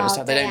to each other and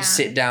stuff. They don't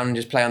sit down and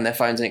just play on their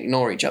phones and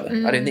ignore each other.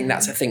 I don't think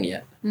that's a thing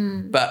yet.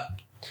 But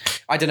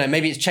I don't know.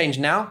 Maybe it's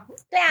changed now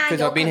对啊 because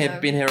有 I've been 可 here 能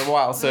been here a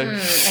while. So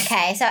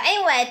OK, so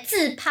anyway，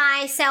 自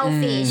拍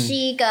selfie 是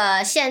一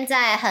个现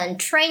在很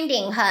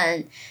trending，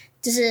 很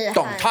就是很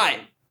动态。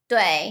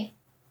对，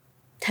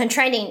很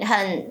trending，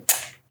 很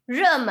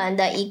热门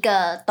的一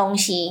个东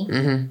西。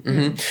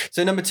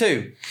So number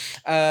 2,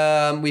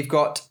 we've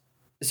got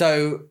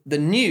the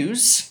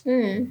news.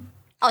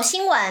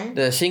 新闻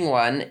The 新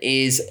闻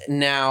is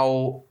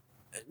now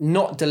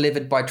not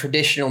delivered by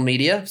traditional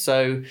media,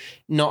 so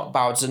not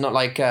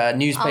like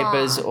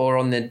newspapers or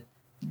on the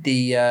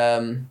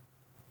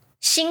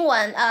新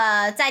闻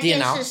在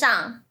电视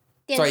上，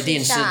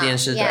电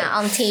视 对 ，yeah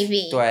on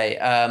TV， 对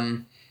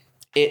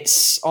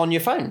it's on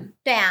your phone,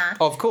 对啊，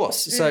 of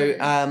course. So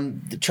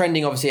the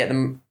trending obviously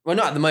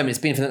not at the moment, it's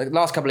been for the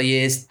last couple of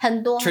years.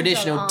 很多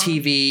Traditional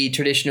TV,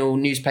 traditional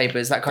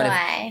newspapers, that kind of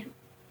对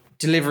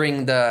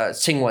delivering the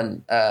新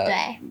闻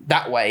对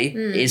that way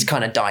is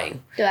kind of dying.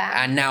 对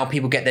啊， And now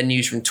people get their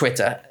news from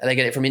Twitter. They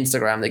get it from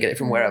Instagram. They get it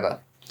from wherever.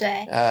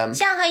 对，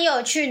像很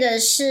有趣的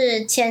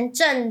是前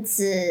阵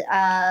子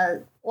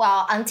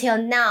well until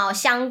now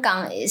香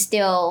港 is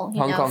still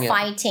Hong Kong, yeah.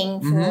 fighting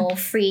for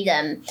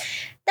freedom，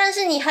 但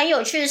是你很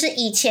有趣的是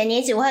以前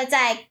你只会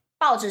在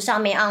报纸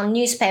上面 on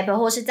newspaper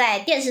或是在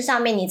电视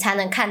上面你才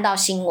能看到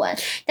新闻，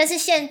但是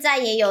现在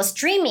也有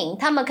streaming，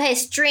 他们可以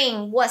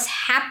stream what's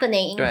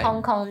happening in 对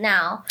Hong Kong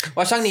now。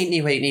 我想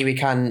你会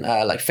看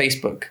like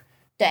Facebook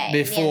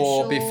对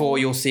before 脸书 before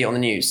you'll see it on the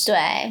news.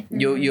 对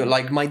You're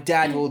like my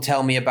dad will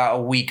tell me about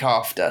a week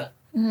after.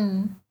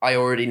 I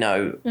already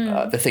know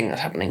the thing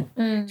that's happening.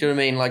 Do you know what I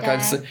mean? Like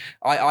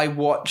I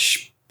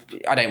watch.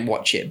 I don't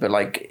watch it, but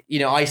like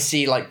I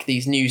see like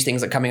these news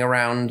things that are coming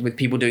around with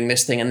people doing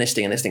this thing and this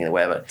thing and this thing and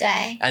whatever.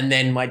 对 And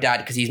then my dad,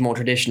 because he's more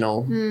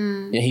traditional,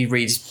 he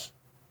reads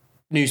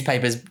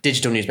newspapers,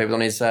 digital newspapers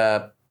on his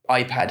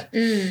iPad.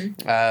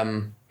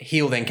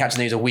 He'll then catch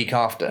the news a week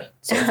after,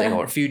 sort of thing,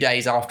 or a few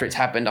days after it's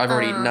happened. I've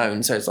already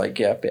known, so it's like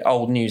a bit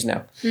old news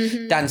now.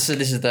 Dan, so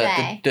this is the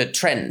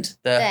trend,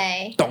 the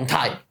对 动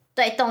态.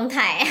 对动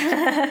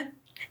态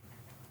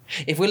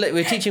If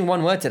we're teaching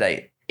one word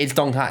today, it's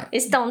动态.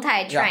 is 动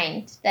态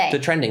trend 对 The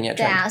trending, yeah,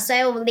 对 trend. 啊，所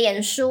以我们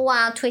脸书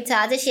啊、Twitter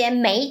啊这些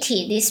媒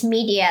体 ，this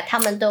media，他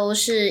们都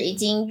是已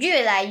经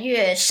越来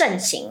越盛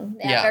行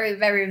 ，they are Yeah. very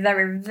very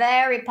very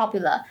very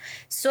popular。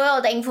所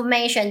有的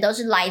information 都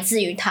是来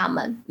自于他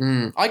们。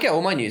I get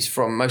all my news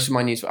from most of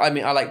my news. I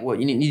mean, I like what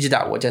你知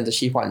道，我真的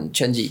喜欢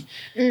成绩。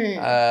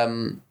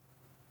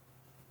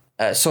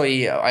所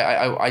以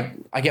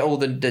I get all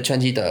the 成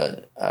绩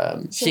的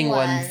新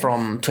闻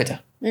from Twitter.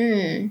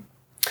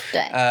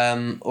 对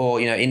Or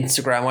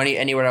Instagram or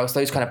anywhere else,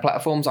 those kind of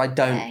platforms. I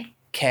don't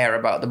care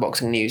about the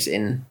boxing news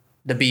in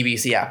the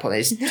BBC app.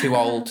 It's too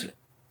old.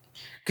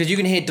 Because you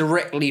can hear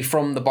directly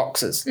from the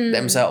boxers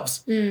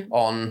themselves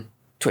on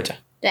Twitter.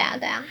 对啊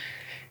对啊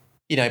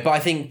But I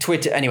think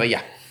Twitter anyway,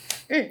 yeah.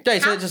 对，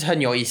所以这是很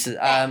有意思。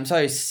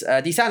所以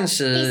第三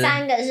是第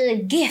三个是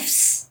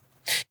gifts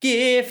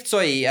gift，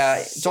所以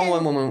中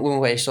文我们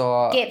会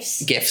说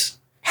gifts.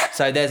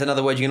 So there's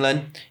another word you can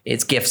learn.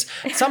 It's gifts.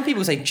 Some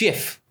people say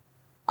GIF.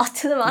 哦，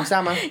真的吗？你知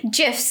道吗？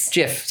 gifs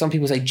GIF. Some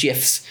people say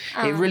GIFs.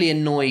 It really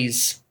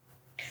annoys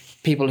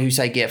people who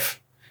say GIF.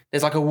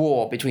 There's like a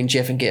war between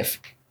GIF and GIF.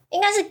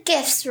 应该是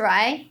gifts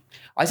right？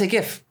 I say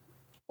GIF.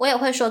 我也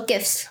会说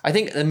gifts I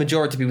think the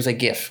majority of people say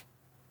GIF.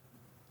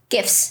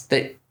 gifts.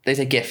 They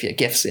say GIF, yeah,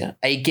 GIFs, yeah.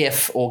 A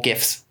GIF or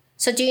GIFs.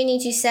 So do you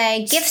need to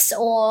say gifts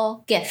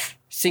or gif?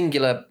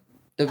 Singular.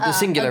 The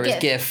singular is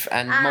GIF. GIF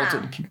and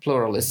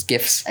plural is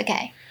GIFs.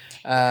 Okay.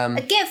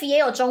 A GIF 也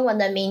有中文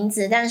的名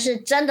字，但是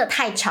真的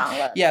太长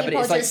了。 Yeah, but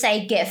People it's just like-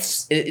 say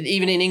GIFs.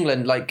 Even in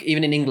England, like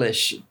even in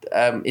English,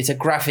 it's a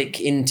graphic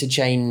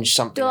interchange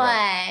something. 对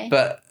Right?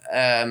 But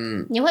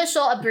你会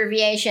说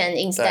abbreviation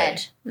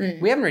instead.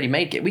 we haven't really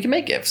made it. We can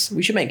make GIFs.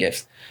 We should make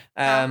GIFs.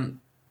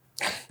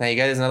 There you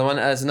go. There's another one.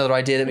 There's another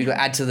idea that we've got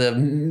to add to the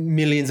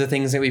millions of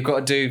things that we've got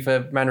to do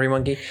for Mandarin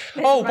Monkey.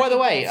 Oh, by the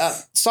way,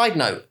 side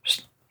note.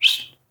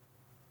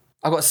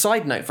 I've got a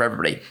side note for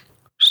everybody.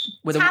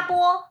 With 插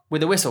播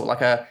with a whistle,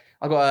 like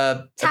I've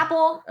got 插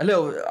播 a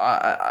little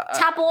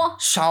插播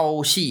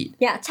shao xi.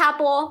 Yeah, 插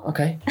播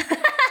Okay.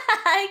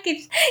 I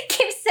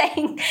keep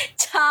saying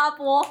插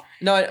播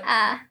No.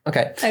 Ah,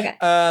 Okay. okay.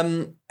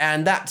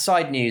 And that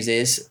side news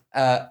is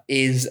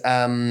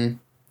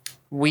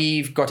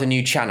we've got a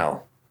new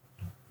channel.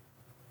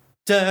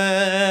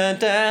 Da,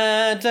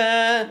 da,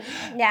 da.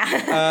 Yeah.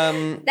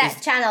 That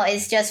channel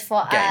is just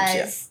for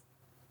Games, us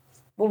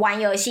玩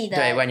游戏的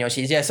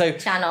Yeah, so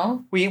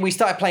channel. we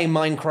started playing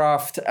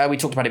Minecraft. We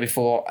talked about it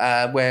before,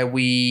 where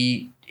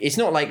it's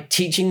not like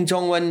teaching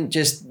Zhongwen,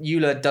 just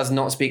Eula does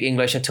not speak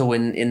English at all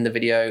in the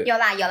video. 有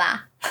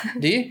啦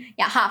Do you?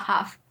 Yeah,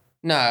 half.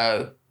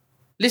 No.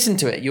 Listen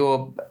to it.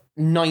 You're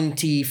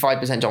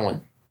 95%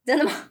 Zhongwen. 真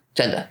的吗？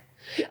 Gender.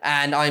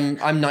 And I'm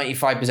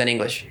 95%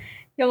 English.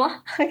 有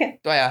吗 Okay.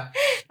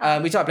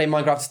 We started playing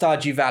Minecraft,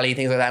 Stardew Valley,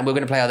 things like that, and we we're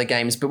going to play other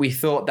games, but we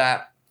thought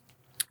that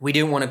we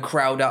didn't want to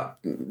crowd up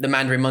the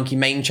Mandarin Monkey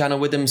main channel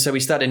with them, so we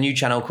started a new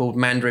channel called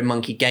Mandarin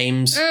Monkey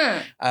Games,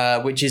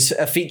 which is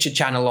a featured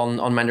channel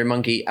on Mandarin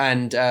Monkey,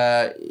 and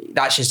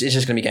it's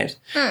just going to be games.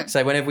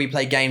 So whenever we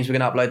play games, we're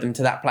going to upload them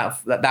to that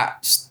platform,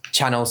 that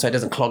channel, so it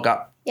doesn't clog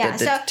up Yeah,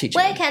 the so teaching.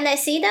 where can they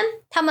see them?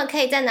 他们可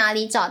以在哪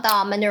里找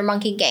到 Mandarin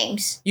Monkey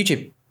Games?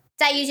 YouTube.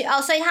 在 YouTube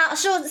哦，所以它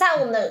是在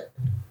我们的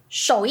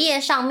首页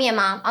上面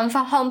吗 ？On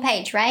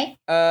homepage, right?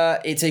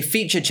 It's a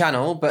featured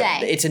channel, but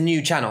Okay. it's a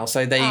new channel,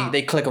 so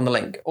they click on the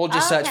link or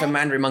just search for Okay.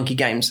 Mandarin Monkey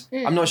Games.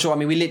 I'm not sure. I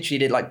mean, we literally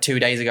did like 2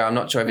 days ago. I'm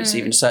not sure if it's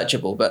even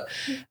searchable, but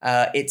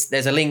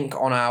there's a link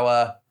on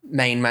our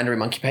main Mandarin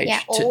Monkey page Yeah,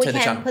 or to we the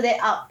can channel. put it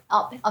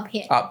up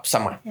here. Up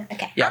somewhere. Yeah,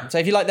 okay. Yeah. So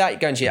if you like that,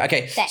 go and see it.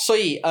 Okay. 对。所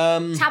以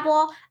插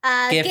播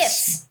Gifts.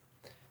 gifts.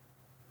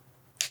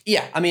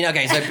 yeah. I mean,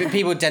 okay. So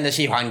people tend to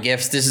see Huan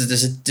gifts. This is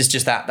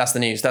just that. That's the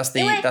news. That's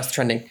the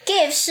trending.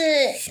 GIF 是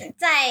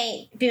在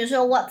比如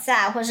说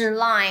WhatsApp 或是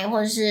Line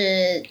或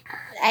是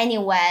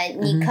anywhere，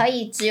你可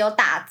以只有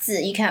打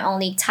字，you can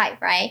only type,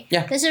 right?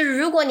 Yeah. 但是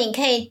如果你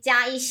可以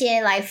加一些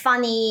like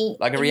funny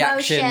Like a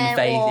reaction emotion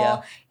phase,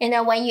 or, you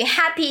know, when you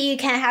happy, you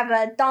can have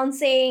a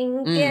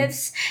dancing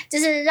gifs，就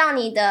是让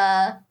你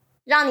的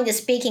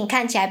speaking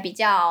看起来比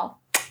较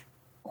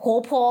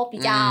活泼，比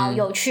较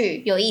有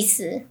趣，有意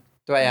思。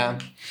对啊。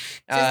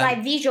Just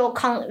like visual,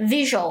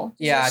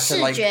 Yeah, 视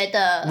to like 觉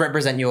的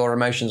represent your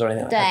emotions or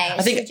anything like that. I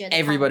视 think 觉的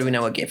everybody would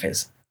know what GIF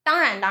is. 当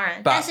然，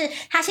但是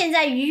它现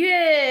在越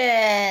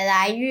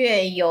来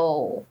越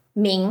有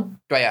名。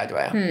对啊。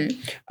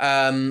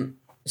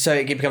So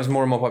it becomes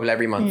more and more popular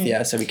every month.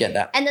 Yeah, so we get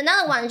that. And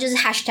another one 就是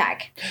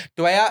hashtag.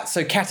 对啊,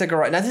 so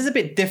categorize. Now this is a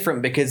bit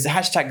different because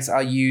hashtags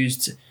are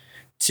used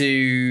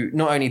to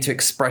not only to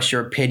express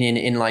your opinion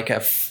in like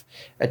a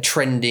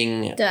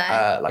trending, 对。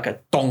 like a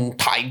动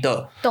态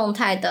的动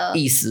态的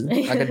意思,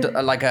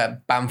 like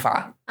a 办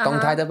法, 动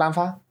态的办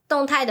法?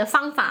动态的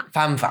方法。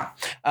方法.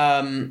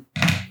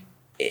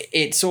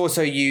 It's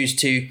also used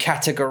to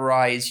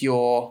categorize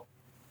your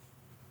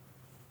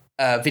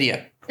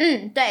video.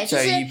 对，就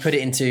So 是 you put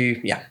it into,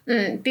 yeah.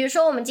 比如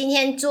说我们今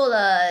天做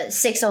了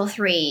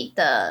603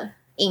的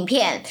影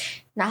片，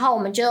然后我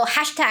们就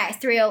hashtag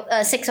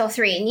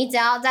 603，你只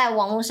要在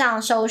网络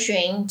上搜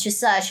寻去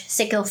search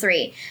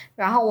 603，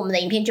然后我们的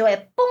影片就会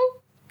嘣。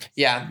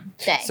Yeah.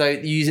 对。 So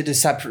you use it to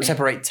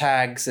separate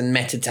tags and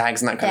meta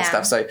tags and that kind of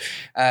stuff. So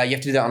you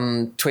have to do that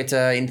on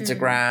Twitter,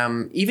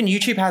 Instagram, even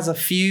YouTube has a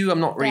few. I'm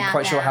not really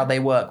quite sure how they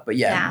work, but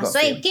yeah. 对啊，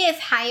所以 GIF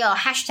还有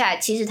hashtag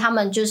其实他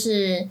们就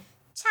是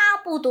差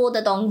不多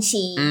的东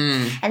西。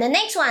And the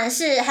next one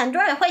是很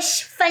多人会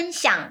分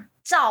享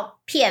照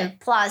片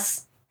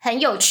plus 很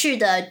有趣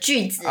的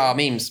句子。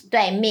memes.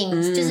 对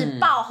memes，就是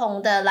爆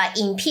红的来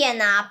影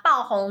片啊，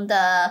爆红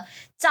的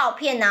照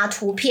片啊，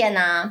图片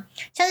啊，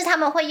像是他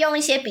们会用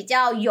一些比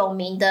较有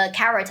名的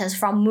characters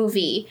from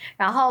movie，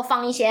 然后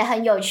放一些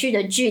很有趣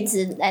的句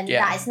子 and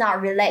that is not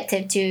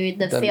related to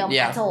the film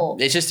at all.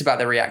 It's just about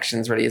the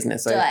reactions really, isn't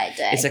it? So 对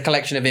对 it's a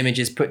collection of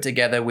images put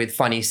together with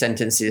funny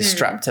sentences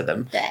strapped to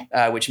them, 对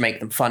which make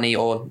them funny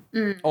or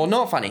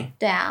not funny.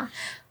 对啊，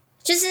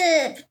就是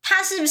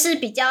它是不是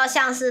比较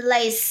像是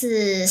类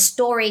似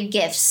story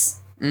gifs？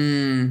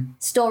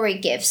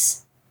 story gifs。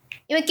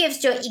因为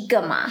GIFs 就一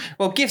个嘛。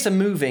 Well, GIFs are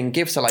moving.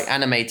 GIFs are like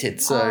animated.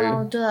 So,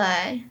 哦，对。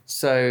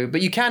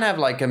 but you can have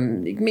like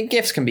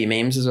GIFs can be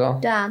memes as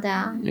well. 对啊，对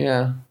啊。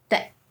 Yeah.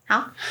 对，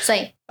好，所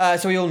以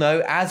So we all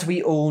know, as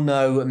we all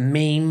know,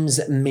 memes.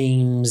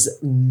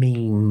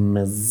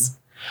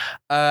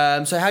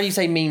 So how do you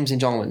say memes in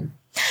Zhongwen?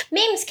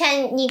 memes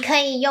你可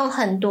以用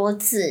很多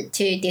字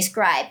to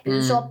describe， 比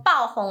如说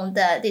爆红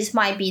的 this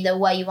might be the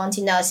word you want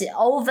to know 是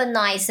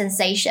overnight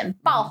sensation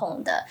爆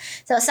红的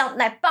so some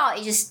like 爆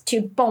is just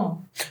to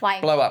boom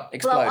like Blow up,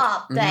 explode. blow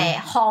up 对，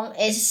红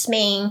is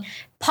mean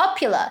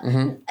popular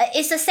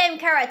it's the same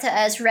character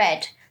as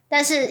red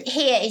但是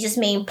here it just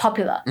mean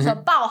popular so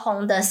爆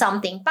红的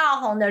something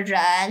爆红的人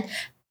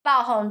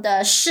爆红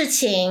的事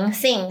情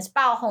things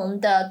爆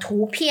红的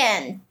图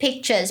片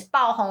pictures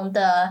爆红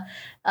的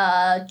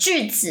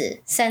句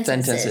子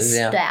sentences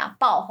yeah. 对啊，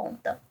爆红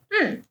的。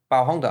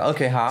爆红的,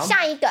 okay, 好。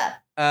下一个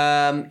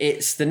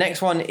It's the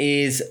next one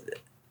is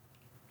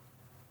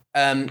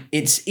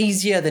it's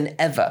easier than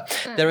ever.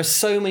 There are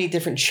so many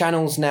different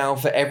channels now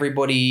for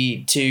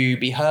everybody to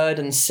be heard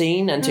and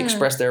seen and to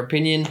express their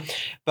opinion,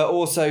 but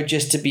also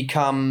just to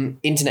become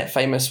internet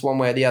famous one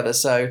way or the other.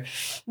 So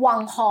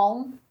网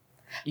红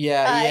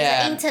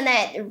yeah.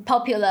 internet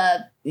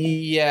popular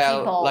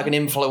people. Like an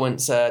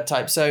influencer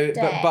type. So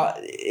but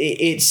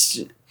it's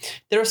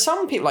there are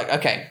some people like,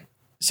 okay,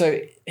 so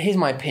here's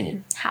my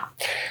opinion. 好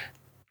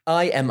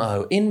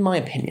IMO, in my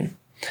opinion,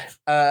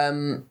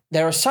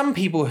 there are some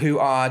people who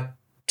are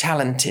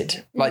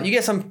talented. Like you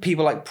get some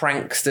people like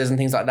pranksters and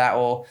things like that,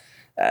 or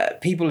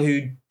people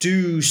who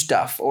do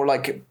stuff, or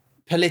like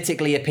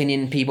politically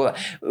opinion people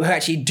who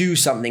actually do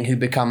something who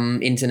become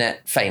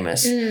internet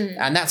famous.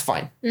 And that's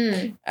fine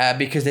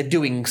because they're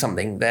doing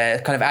something. They're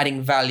kind of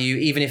adding value,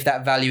 even if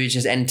that value is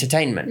just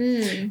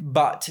entertainment.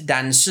 But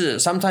但是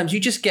sometimes you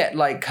just get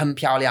like 很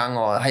漂亮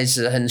or 还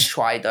是很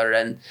帅的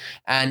人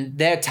and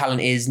their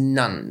talent is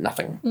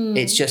nothing.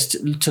 It's just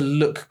to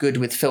look good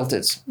with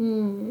filters.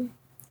 Do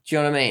you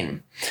know what I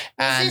mean?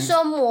 你是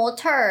说模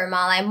特儿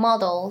吗？ like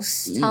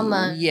models 他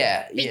们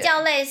Yeah. 比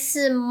较类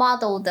似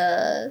model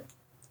的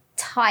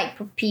type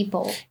of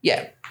people.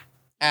 Yeah.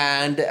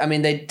 And I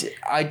mean,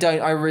 I don't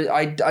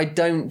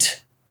want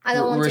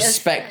to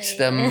respect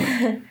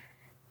them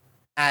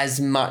as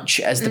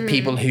much as the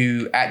people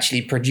who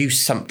actually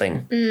produce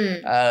something.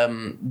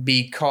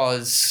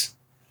 Because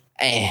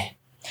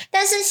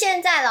但是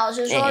现在老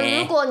实说，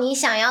如果你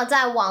想要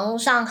在网络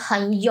上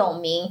很有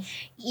名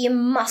you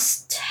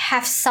must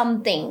have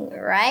something,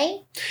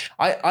 right?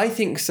 I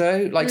think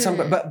so. Like some,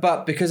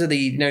 but because of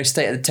the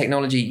state of the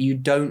technology, you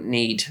don't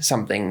need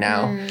something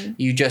now.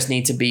 You just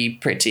need to be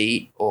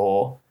pretty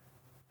or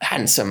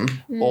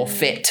handsome or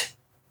fit.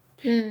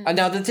 And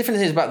now the difference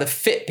is about the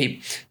fit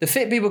people. The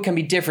fit people can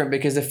be different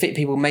because the fit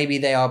people, maybe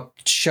they are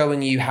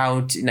showing you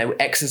how to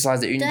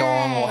exercise at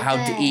Undong or how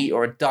to eat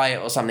or a diet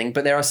or something.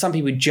 But there are some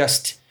people who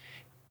just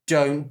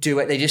don't do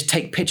it. They just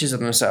take pictures of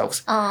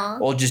themselves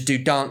or just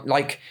do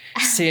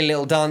silly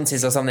little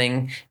dances or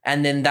something.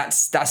 And then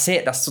that's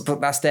it.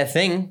 That's their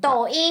thing.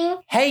 抖音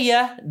Hey,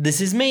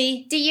 this is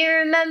me. Do you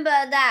remember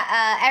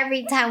that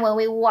every time when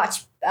we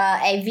watch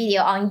a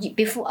video on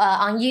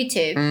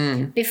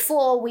YouTube,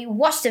 before we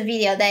watch the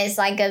video, there is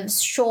like a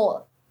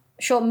short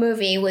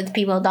movie with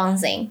people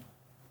dancing.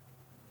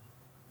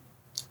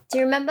 Do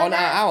you remember On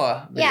that?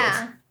 our videos?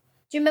 Yeah.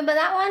 Do you remember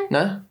that one?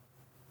 No?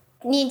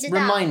 你知道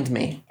Remind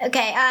me.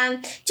 Okay,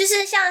 就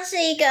是像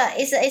是一个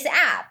it's an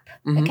app.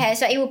 Okay,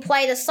 so it will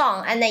play the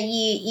song and then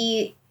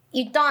you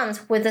dance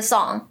with the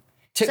song.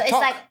 TikTok. So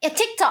it's like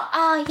TikTok.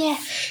 Oh yeah.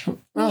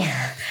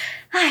 Yeah.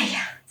 哎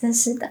呀，真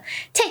是的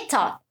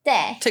TikTok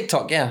对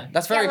TikTok, yeah.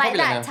 That's very like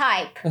popular that now.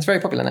 type. That's very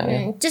popular now,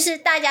 yeah. 就是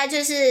大家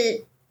就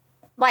是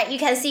like you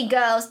can see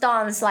girls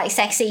dance like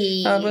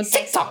sexy,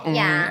 TikTok.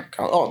 yeah.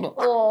 Oh,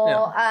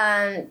 Or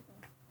yeah.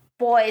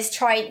 Boys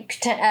try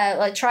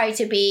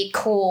to be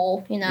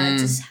cool, you know,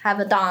 just have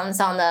a dance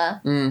on the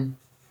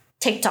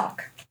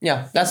TikTok.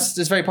 Yeah, that's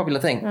a very popular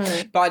thing.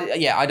 But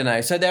I don't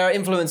know. So there are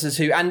influencers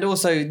who, and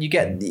also you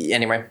get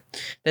anyway.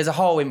 There's a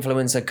whole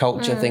influencer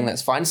culture thing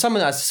that's fine. Some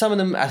of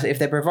them, if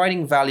they're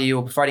providing value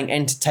or providing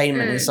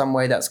entertainment in some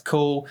way, that's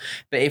cool.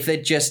 But if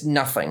they're just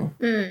nothing,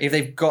 if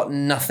they've got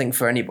nothing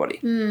for anybody,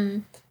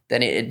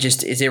 then it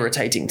just is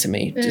irritating to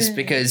me. Just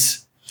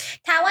because.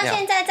 台湾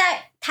现在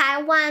台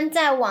湾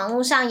在网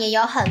络上也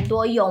有很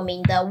多有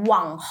名的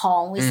网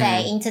红 ，we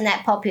say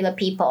internet popular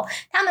people，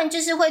 他们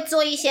就是会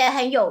做一些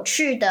很有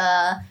趣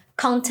的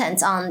content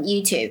on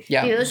YouTube，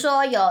 比如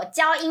说有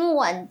教英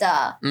文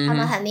的，他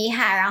们很厉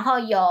害，然后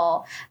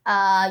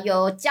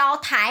有教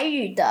台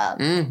语的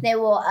，they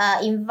will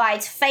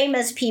invite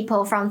famous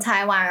people from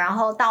Taiwan， 然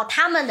后到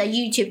他们的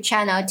YouTube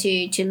channel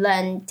to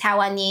learn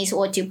Taiwanese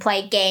or to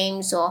play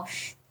games or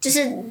就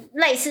是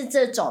类似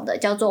这种的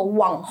叫做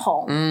网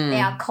红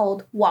，they are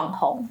called 网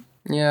红。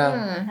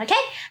Yeah. OK，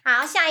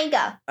 好，下一个。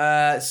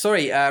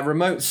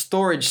Remote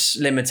storage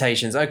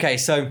limitations. Okay,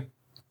 so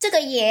这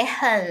个也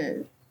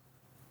很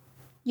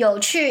有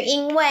趣，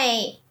因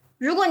为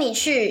如果你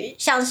去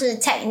像是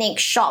Technic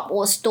Shop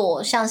or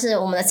Store， 像是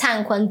我们的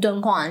灿坤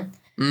敦煌。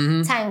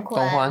灿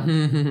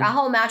坤，然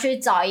后我们要去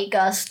找一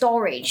个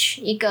storage，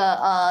 一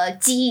个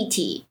记忆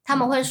体，他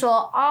们会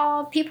说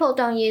people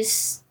don't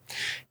use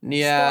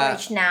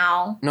storage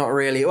now. Not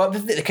really. Well,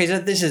 okay, so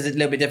this is a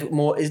little bit different.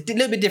 It's a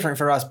little bit different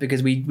for us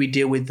because we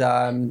deal with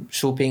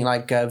shopping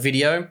like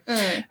video,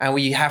 and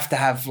we have to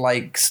have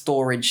like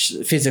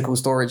physical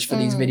storage for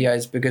these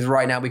videos because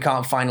right now we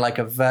can't find like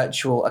a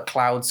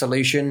cloud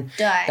solution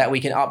that we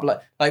can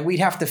upload. Like we'd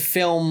have to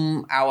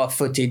film our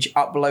footage,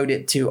 upload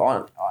it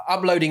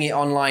uploading it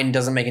online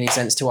doesn't make any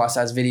sense to us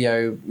as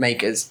video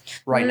makers.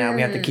 Right now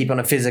we have to keep on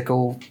a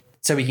physical.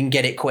 So we can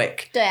get it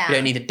quick. We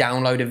don't need to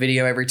download a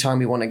video every time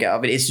we want to get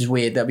of it. It's just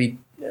weird that we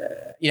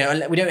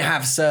don't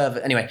have server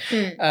anyway.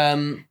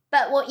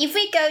 But if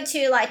we go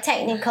to like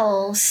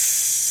technical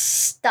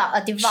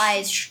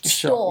device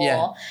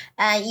store,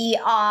 and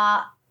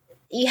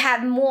you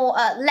have more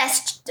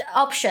less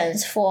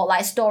options for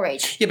like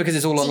storage. Yeah, because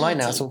it's all online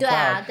now. It's all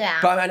cloud.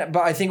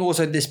 But I think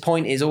also this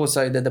point is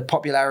also that the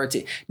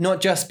popularity,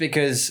 not just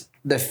because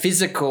the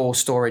physical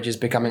storage is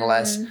becoming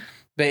less.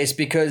 But it's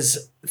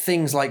because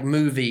things like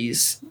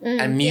movies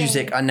and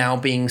music are now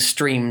being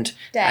streamed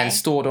and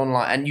stored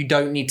online, and you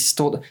don't need to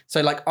store them.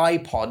 So like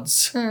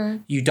iPods,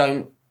 you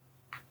don't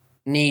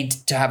need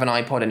to have an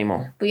iPod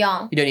anymore. 不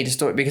用. You don't need to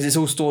store it because it's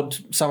all stored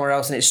somewhere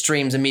else and it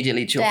streams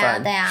immediately to your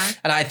phone.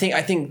 And I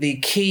think the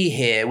key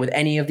here with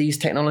any of these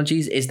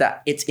technologies is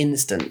that it's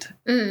instant.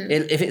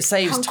 If it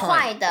saves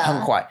time, 很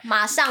快，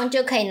马上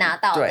就可以拿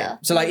到的。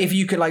So like if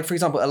you could like for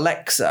example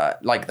Alexa,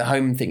 like the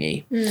home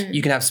thingy,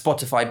 you can have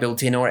Spotify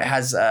built in or it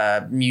has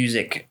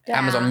music,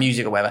 Amazon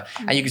Music or whatever,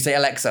 and you can say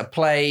Alexa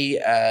play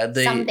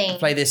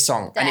play this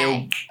song and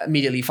it'll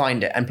immediately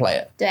find it and play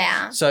it. 对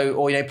啊。 So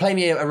or play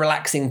me a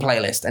relaxing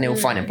playlist and it'll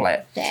find and play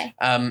it. 对。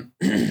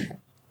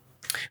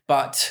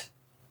 But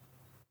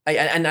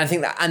and I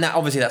think that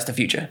obviously that's the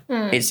future.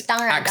 It's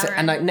当然 access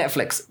and like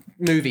Netflix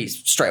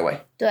movies straight away.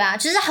 对啊，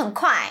就是很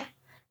快，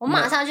我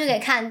马上就可以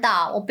看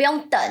到，我不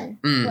用等，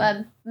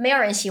没有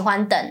人喜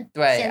欢等。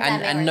对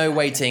and no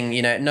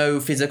waiting, no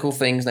physical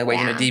things, no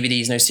waiting, no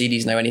DVDs, no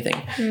CDs, no anything.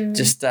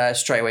 Just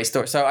straight away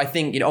storage. So I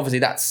think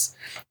obviously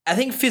I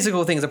think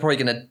physical things are probably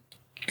going to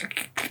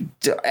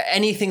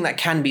anything that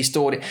can be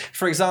stored.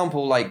 For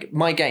example, like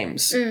my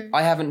games,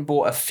 I haven't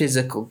bought a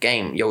physical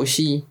game 游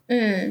戏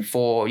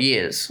for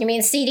years. You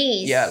mean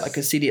CDs? Yeah, like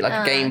a CD, like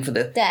a game for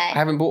the. 对 I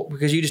haven't bought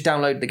because you just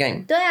download the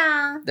game. 对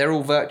啊， They're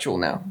all virtual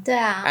now. 对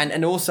啊。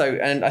 And also,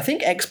 and I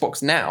think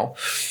Xbox now,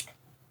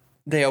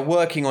 they are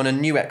working on a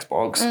new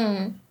Xbox.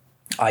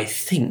 I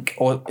think,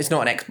 or it's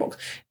not an Xbox.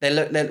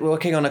 They're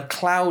working on a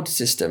cloud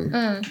system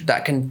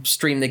that can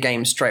stream the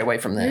game straight away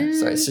from there.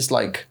 So it's just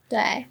like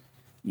对。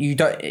 you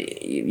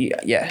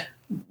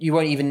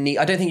won't even need.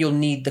 I don't think you'll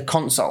need the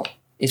console.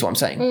 Is what I'm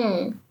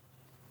saying.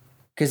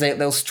 Because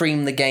they'll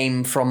stream the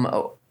game from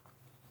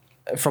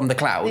the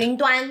cloud. 云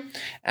端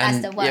That's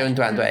And the word. 云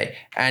端对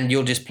and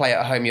you'll just play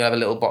at home. You'll have a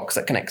little box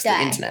that connects to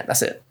the internet.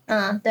 That's it.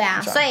 对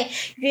啊，所以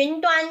云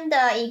端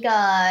的一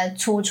个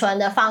储存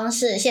的方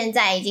式，现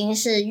在已经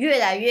是越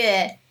来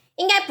越，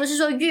应该不是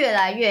说越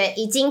来越，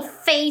已经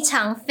非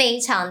常非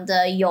常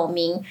的有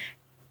名。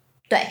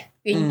对，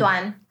云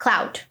端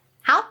cloud。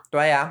好，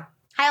对啊。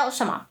还有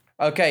什么？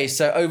 Okay,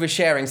 so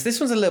oversharing. So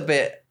this one's a little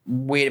bit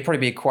weird. It'd probably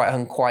be quite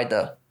很快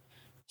的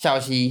消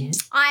息.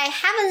 I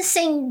haven't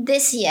seen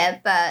this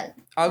yet, but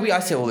I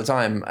see it all the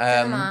time.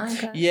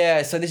 Okay.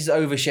 Yeah, so this is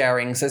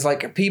oversharing. So it's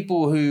like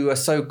people who are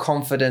so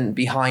confident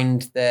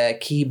behind their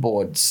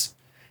keyboards.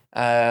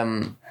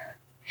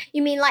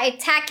 You mean like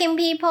attacking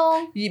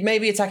people?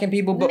 Maybe attacking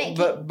people,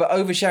 but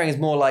oversharing is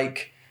more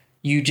like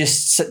you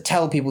just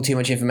tell people too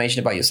much information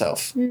about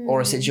yourself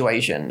or a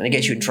situation, and it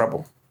gets you in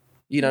trouble.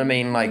 You know what I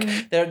mean?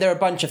 Like there are a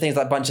bunch of things,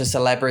 like a bunch of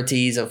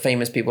celebrities or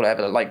famous people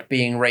ever like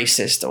being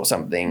racist or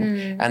something,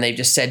 and they've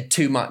just said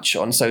too much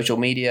on social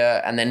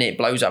media, and then it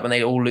blows up, and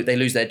they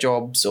lose their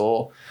jobs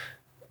or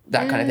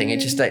that kind of thing.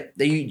 It's just like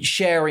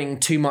sharing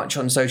too much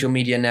on social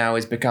media now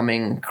is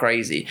becoming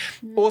crazy.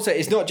 Also,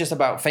 it's not just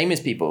about famous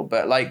people,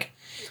 but like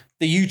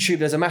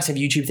there's a massive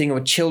YouTube thing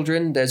with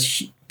children.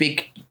 There's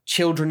big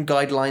children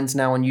guidelines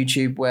now on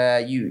YouTube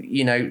where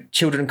you know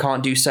children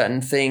can't do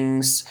certain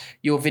things.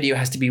 Your video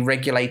has to be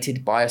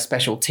regulated by a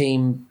special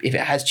team if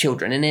it has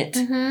children in it.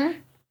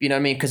 You know what I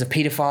mean? Because of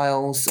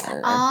pedophiles.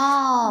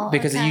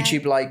 Because of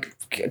YouTube like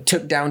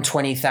took down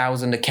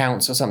 20,000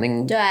 accounts or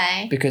something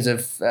because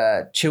of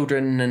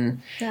children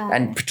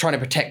and trying to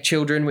protect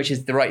children, which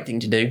is the right thing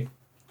to do.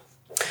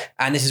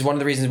 And this is one of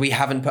the reasons we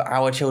haven't put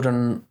our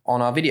children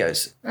on our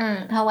videos.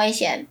 很危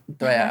险。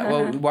Well,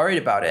 we're worried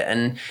about it.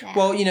 And,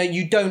 well, you know,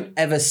 you don't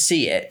ever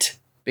see it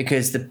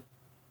because the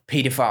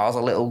pedophiles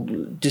are little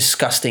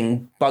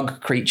disgusting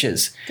bug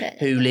creatures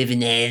who live in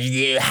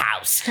their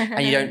house.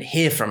 And you don't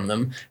hear from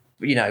them,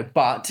 you know,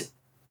 but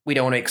we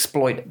don't want to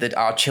exploit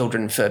our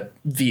children for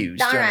views.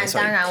 当然，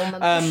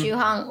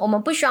我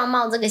们不希望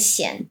冒这个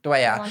险。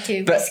对啊 Want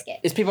to but risk it.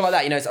 it's people like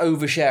that, you know, it's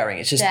oversharing.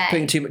 It's just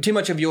putting too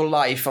much of your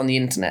life on the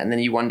internet, and then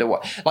you wonder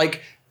what.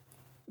 Like,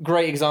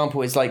 great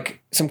example is like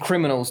some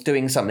criminals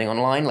doing something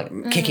online, like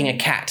kicking a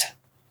cat.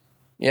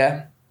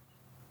 Yeah,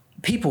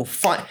 people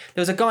fight.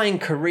 There was a guy in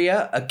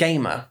Korea, a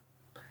gamer,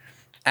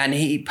 and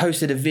he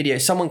posted a video.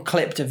 Someone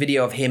clipped a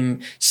video of him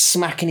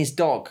smacking his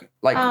dog,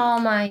 like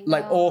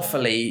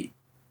awfully.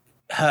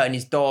 Hurting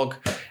his dog,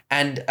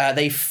 and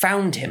they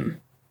found him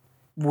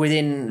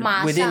within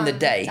the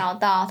day. 找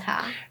到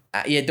他。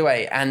Yeah,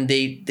 对, and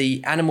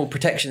the animal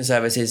protection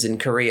services in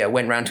Korea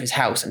went round to his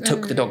house and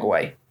took the dog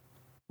away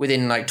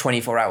within like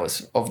 24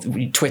 hours of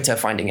Twitter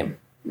finding him.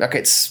 Like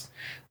it's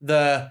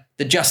the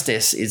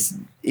justice is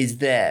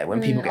there when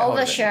people get hold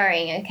of it.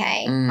 Oversharing,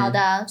 okay. 好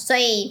的，所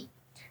以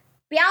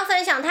不要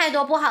分享太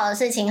多不好的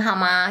事情，好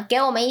吗？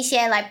给我们一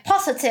些 like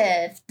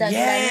positive 的能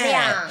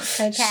量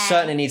 ，OK.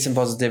 Certainly need some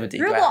positivity.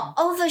 如果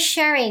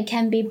oversharing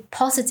can be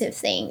positive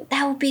thing,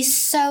 that would be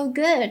so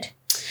good.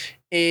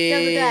 对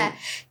不对？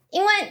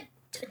因为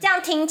这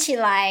样听起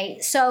来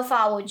so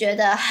far 我觉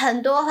得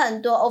很多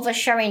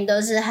oversharing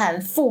都是很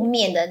负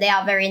面的 they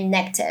are very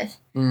negative.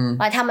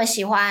 他们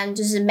喜欢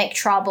就是 make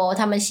trouble,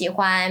 他们喜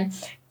欢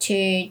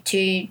to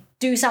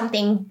do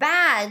something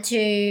bad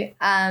to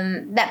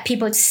let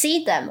people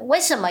see them. 为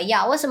什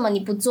么你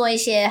不做一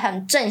些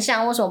很正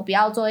向？为什么不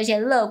要做一些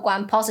乐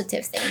观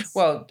positive things?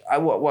 Well,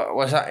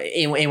 我想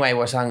因为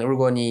我想如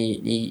果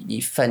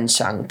你分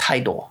享太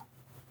多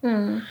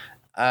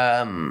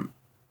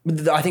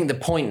I think the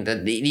point that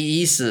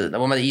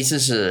我们的意思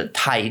是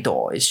太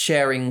多 is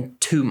sharing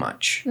too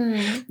much.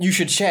 You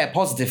should share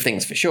positive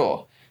things for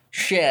sure.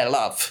 Share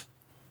love.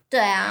 对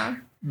啊。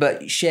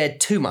But share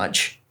too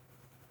much.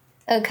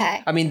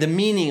 Okay. I mean, the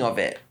meaning of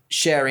it,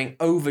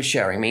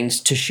 oversharing means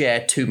to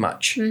share too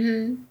much.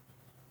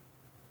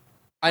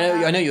 I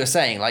know you're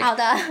saying like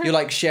you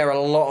like share a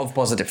lot of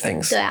positive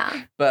things. 对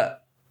啊。But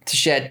to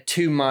share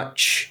too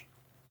much,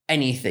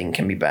 anything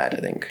can be bad,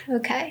 I think.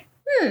 Okay.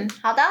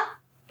 好的。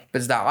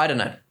But it's that I don't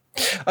know.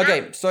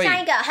 Okay, 所以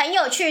下一个很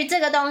有趣，这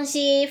个东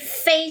西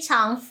非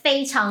常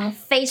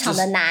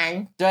的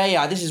难。对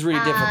呀 this is really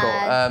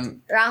difficult.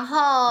 然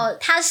后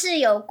它是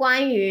有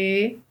关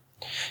于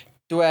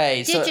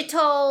对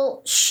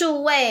digital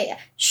数位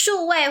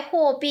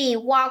货币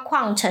挖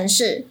矿程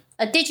式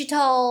a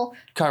digital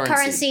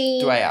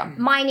currency 对呀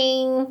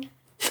mining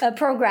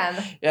program.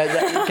 Yeah,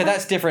 okay,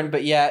 that's different,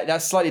 but yeah,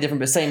 that's slightly different,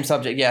 but same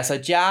subject. Yeah, so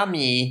加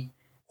密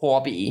货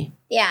币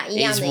yeah, 一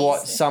样的 is 意思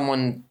what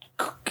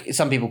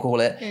some people call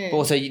it. But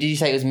also, did you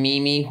say it was 秘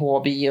密货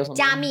币 or something?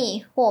 加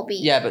密货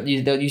币 Yeah, but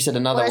you said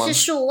another 我的 one. 是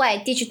数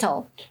位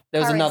digital.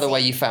 There was another currency.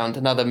 way you found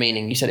another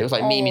meaning. You said it was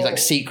like Mimi's like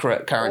secret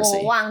我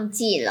currency. 忘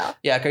记了。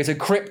Yeah, okay, so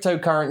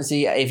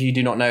cryptocurrency, if you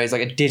do not know, is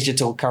like a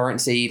digital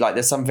currency. Like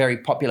there's some very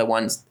popular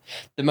ones.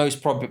 The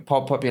most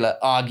popular,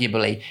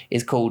 arguably,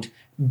 is called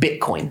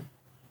Bitcoin.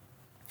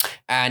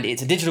 And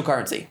it's a digital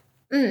currency.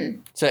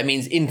 So it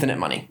means infinite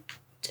money.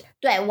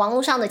 对，网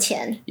络上的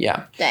钱。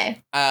Yeah.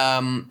 对。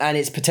And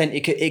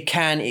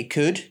it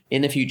could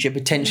in the future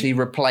potentially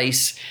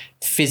replace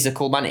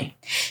physical money.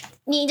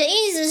 你的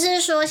意思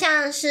是说，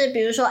像是比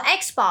如说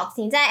Xbox，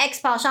 你在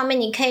Xbox 上面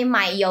你可以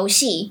买游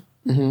戏。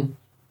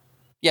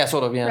Yeah,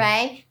 sort of, yeah.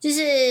 Right? 就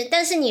是，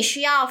但是你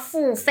需要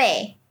付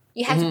费。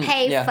You have to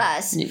pay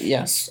first.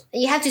 Yes.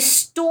 You have to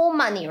store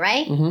money,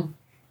 right?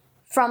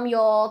 From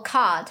your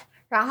card.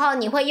 然后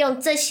你会用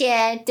这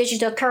些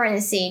digital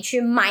currency 去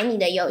买你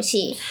的游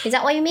戏。Is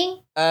that what you mean?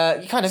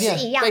 Kind of, yeah.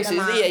 是一样的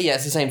吗？ Basically, yeah,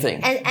 it's the same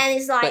thing. And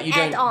it's like But you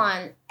add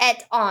don't-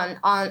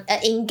 on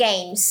in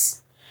games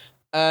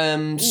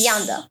一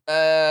样的。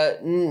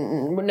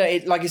No,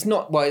 it's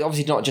not. Well,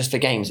 obviously not just for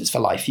games. It's for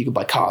life. You could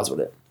buy cars with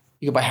it.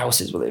 You could buy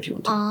houses with it if you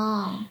want to.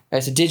 哦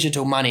It's a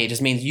digital money. It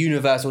just means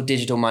universal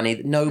digital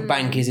money. No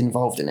bank is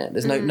involved in it.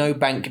 There's no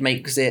bank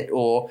makes it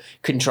or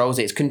controls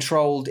it. It's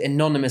controlled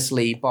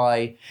anonymously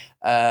by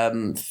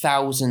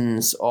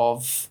thousands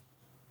of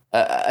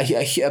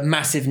a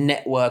massive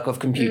network of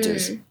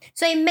computers.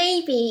 所以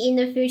maybe in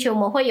the future 我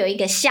们会有一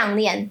个项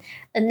链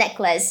a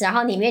necklace， 然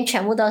后里面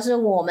全部都是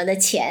我们的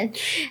钱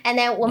 ，and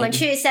then 我们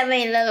去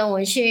 7-Eleven， 我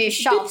们去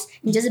shops，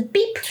 你就是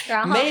beep，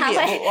 然后 Maybe 它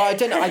会 well, I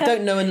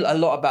don't know a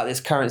lot about this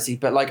currency,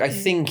 but like I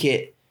think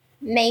it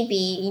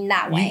maybe in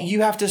that way。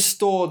 you have to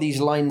store these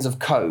lines of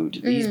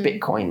code, these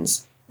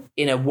bitcoins,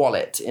 in a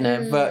wallet, in a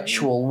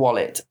virtual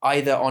wallet,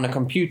 either on a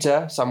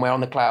computer somewhere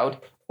on the cloud,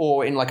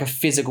 or in like a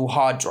physical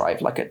hard drive,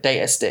 like a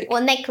data stick.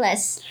 我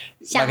necklace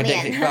项 Like a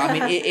data 链 stick. But I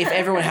mean, if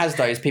everyone has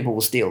those, people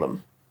will steal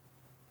them.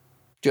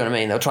 Do you know what I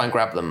mean? They'll try and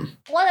grab them.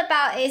 What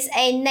about is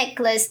a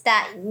necklace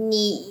that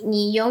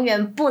你永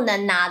远不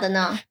能拿的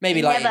呢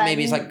Maybe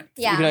it's like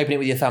you can open it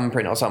with your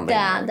thumbprint or something. 对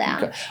啊，对啊。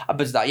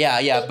 But that,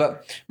 yeah.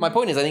 But my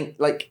point is, I think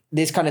like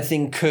this kind of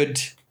thing could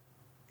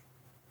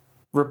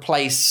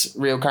replace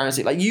real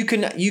currency. Like you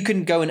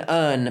can go and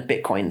earn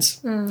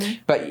bitcoins,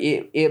 but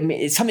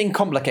it's something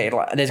complicated.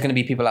 Like there's going to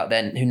be people out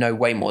there who know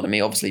way more than me,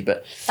 obviously.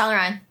 But 当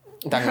然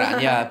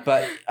yeah.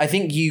 But I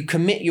think you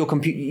commit your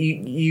computer.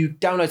 You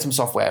download some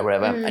software, or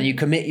whatever, and you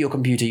commit your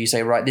computer. You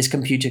say, right, this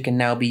computer can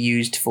now be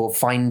used for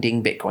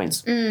finding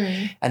bitcoins,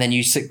 and then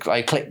you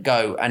click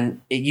go,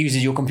 and it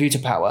uses your computer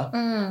power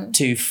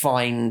to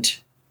find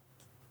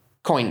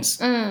coins.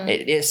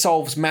 It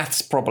solves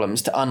maths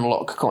problems to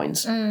unlock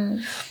coins.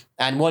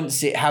 And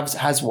once it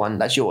has one,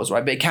 that's yours,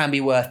 right? But it can be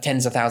worth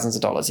tens of thousands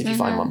of dollars if you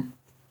find one.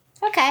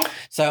 OK，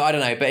 So I don't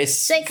know, but it's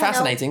所以可能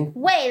fascinating.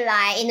 未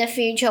来 in the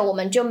future 我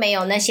们就没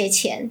有那些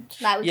钱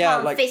like we Yeah,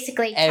 can't like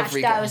physically touch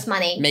every those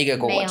money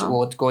Mega 没有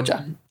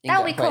gorja.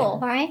 That would be cool,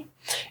 right?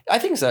 I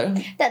think so.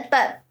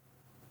 But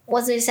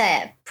what do you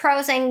say?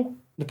 Pros and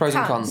The pros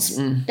and cons.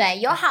 对，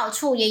有好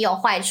处也有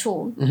坏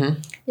处。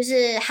就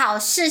是好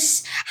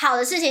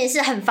的事情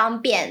是很方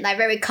便 ，like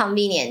very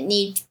convenient，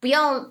 你不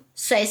用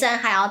随身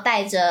还要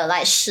带着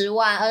来10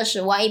万、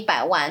20万、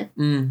100万。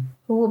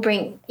Who will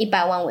bring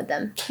 100万 with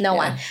them? No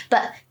one.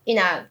 But you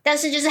know， 但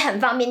是就是很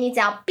方便，你只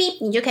要 beep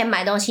你就可以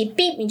买东西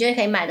 ，beep 你就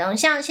可以买东西。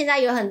像现在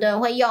有很多人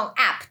会用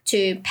app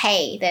to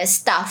pay their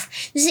stuff，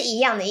 就是一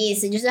样的意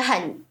思，就是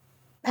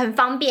很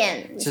方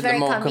便 So very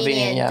more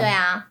convenient， yeah. 对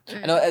啊。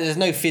And there's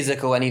no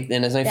physical anything.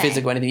 There's no Yeah.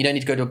 physical anything. You don't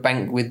need to go to a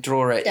bank,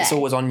 withdraw it. It's Yeah.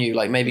 always on you.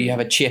 Like maybe you have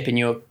a chip in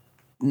your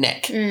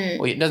neck,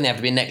 or it doesn't have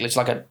to be a necklace.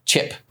 Like a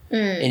chip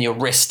in your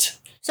wrist.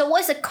 So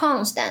what's the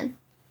cons then?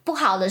 不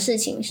好的事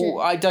情是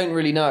I don't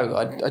really know.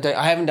 I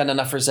haven't done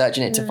enough research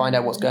in it to find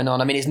out what's going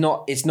on. I mean, it's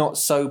not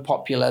so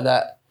popular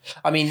that.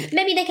 I mean,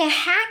 maybe they can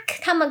hack，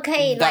 他们可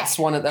以 that's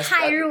one of that's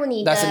害入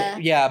你的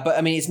yeah. But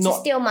I mean, it's to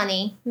not steal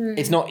money。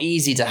 it's not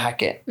easy to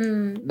hack it.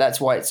 That's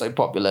why it's so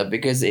popular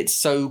because it's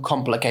so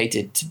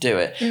complicated to do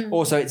it.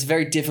 Also, it's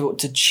very difficult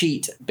to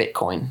cheat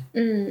Bitcoin.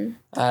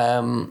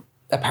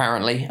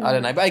 Apparently, I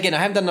don't know. But again, I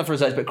haven't done enough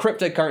research. But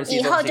cryptocurrency is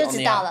以后就 obviously on 知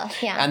the 道 up. 了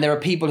yeah. And there are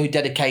people who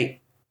dedicate.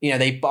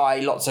 They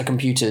buy lots of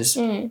computers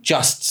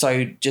just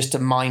to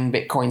mine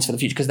Bitcoins for the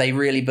future because they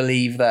really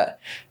believe that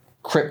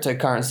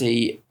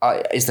cryptocurrency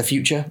is the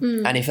future.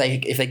 And if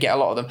they get a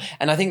lot of them,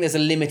 and I think there's a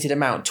limited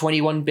amount,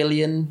 21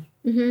 billion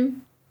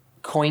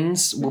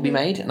coins will be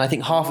made, and I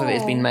think half of it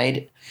has been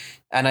made.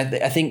 And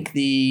I think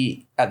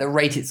at the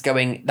rate it's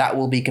going, that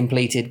will be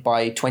completed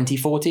by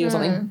 2040 or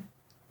something.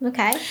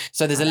 OK，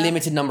 So there's a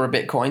limited number of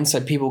Bitcoins,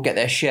 so people get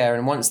their share,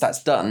 and once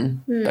that's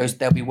done,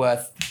 they'll be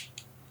worth,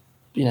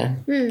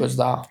 不知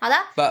道。好的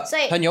But 所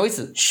以很有意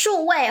思。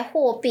数位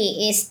货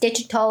币 is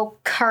digital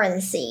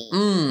currency。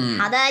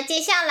好的，接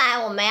下来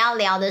我们要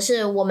聊的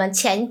是我们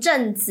前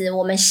阵子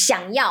我们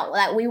想要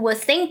like we were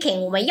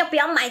thinking 我们要不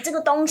要买这个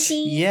东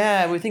西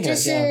Yeah, we're thinking 就 of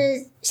it, yeah.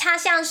 是它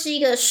像是一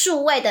个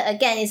数位的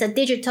again is a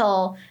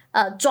digital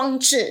装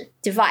置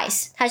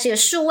device， 它是一个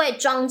数位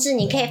装置，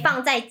你可以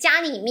放在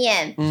家里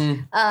面。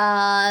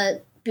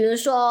比如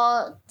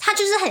说它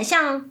就是很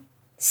像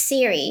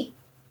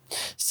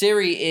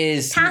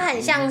Siri。Siri is 它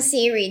很像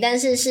Siri， 但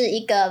是是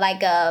一个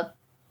like a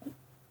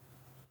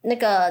那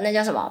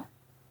叫什么？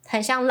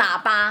很像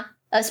喇叭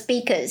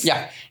speakers。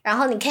 Yeah. 然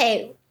后你可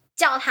以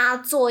叫它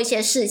做一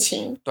些事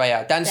情。对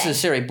呀，但是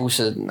Siri 不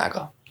是那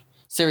个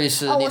 ，Siri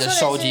是你的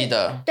手机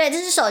的。对，这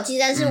是手机，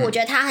但是我觉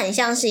得它很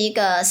像是一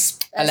个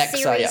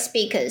Siri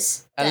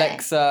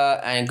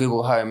speakers。Alexa and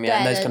Google Home, yeah,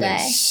 and those kind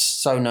of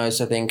Sonos,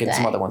 I think, and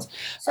some other ones.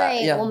 所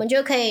以我们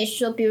就可以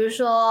说，比如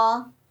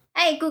说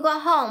，Google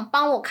Home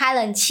帮我开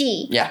冷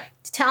气。Yeah.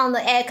 Turn on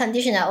the air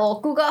conditioner， or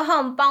Google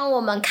Home 帮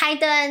我们开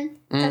灯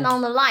 ，turn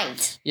on the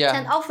light，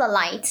 turn off the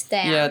light， 对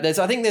啊。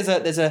Yeah, I think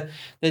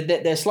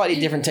there's slightly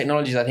different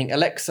technologies. I think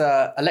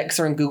Alexa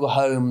and Google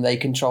Home, they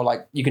control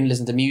like you can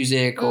listen to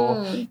music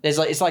or there's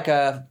like it's like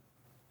a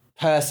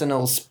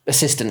personal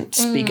assistant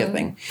speaker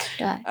thing.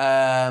 对，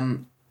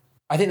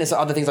 I think there's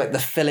other things like the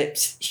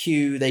Philips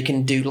Hue. They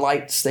can do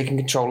lights. They can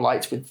control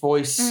lights with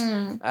voice.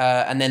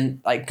 And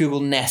then like Google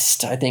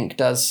Nest, I think,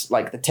 does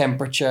like the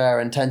temperature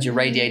and turns your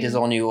radiators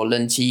on you or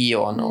冷气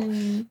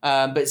on.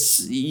 But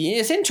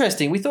it's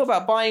interesting. We thought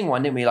about buying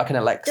one, didn't we? Like an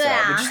Alexa.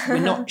 We're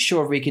not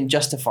sure if we can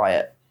justify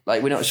it.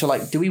 Like we're not sure.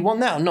 Like, do we want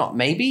that or not?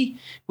 Maybe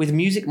with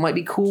music might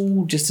be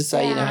cool just to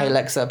say, you know, hey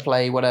Alexa,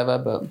 play whatever.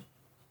 But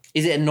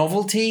is it a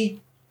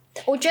novelty?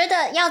 我觉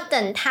得要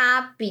等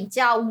它比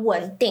较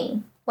稳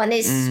定。When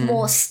it's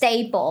more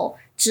stable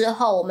之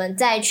后，我们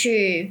再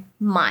去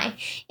买，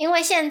因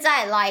为现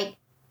在 like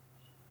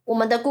我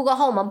们的 Google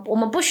Home， 我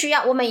们不需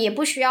要，我们也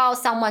不需要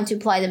someone to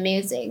play the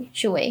music，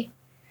 should we？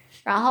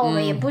 然后我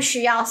们也不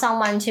需要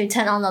someone to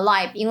turn on the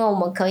light， 因为我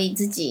们可以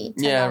自己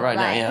turn on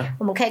the light，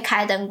 我们可以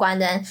开灯关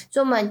灯，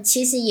所以我们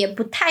其实也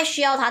不太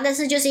需要它，但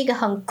是就是一个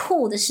很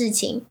酷的事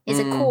情 ，it's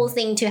a cool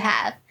thing to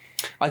have.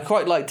 I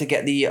quite like to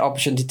get the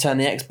option to turn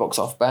the Xbox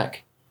off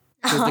back.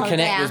 Because the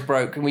connect was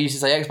broke, and we used to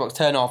say Xbox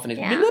turn off, and it's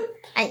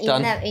and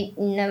done.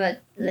 You never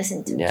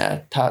listen to me.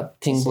 Yeah, 他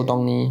听不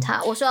懂你。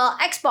我说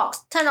Xbox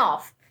turn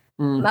off，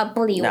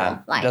 不理我，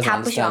 like 他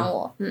不喜欢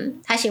我，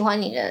他喜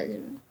欢你的。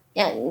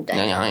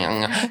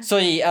所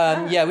以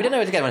yeah, we don't know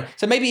where to get one.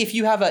 So maybe if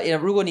you have a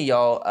如果你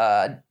有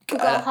an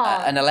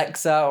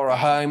Alexa or a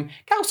Home，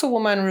 告诉我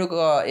们如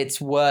果 it's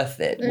worth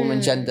it， 我们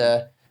真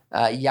的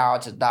要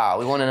知道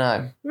we want to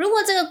know。 如果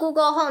这个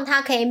Google Home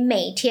它可以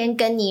每天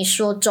跟你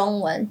说中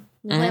文，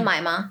你会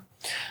买吗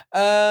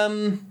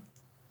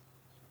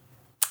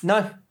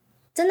？No。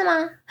 真的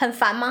吗？很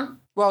烦吗？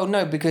 Well, no,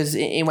 because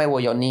因为我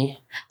有你，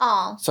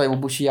所以我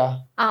不需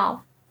要。I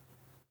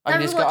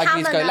can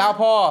just go, 老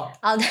婆，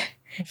对，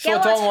说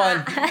中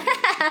文。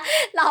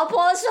老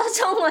婆说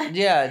中文。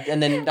Yeah, and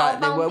then that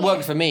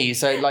works for me.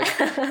 So like,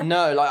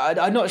 no, like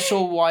I'm not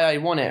sure why I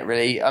want it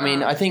really. I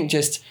mean, I think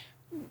just,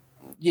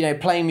 you know,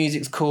 playing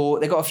music's cool.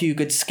 They've got a few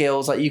good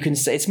skills. Like you can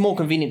say, it's more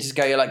convenient to just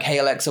go, you're like, hey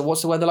Alexa,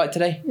 what's the weather like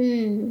today?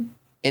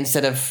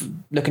 Instead of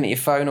looking at your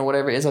phone or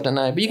whatever it is, I don't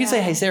know. But you can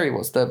say, hey Siri,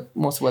 what's the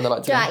weather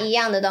like today? 对啊，一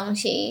样的东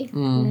西。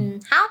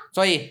好。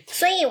所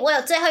以我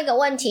有最后一个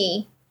问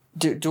题。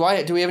Do we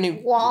have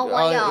any?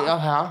 我有。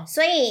好。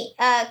所以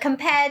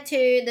compared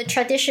to the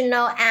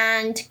traditional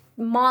and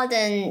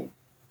modern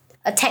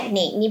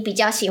technique， 你比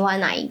较喜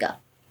欢哪一个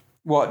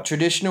 ？What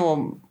traditional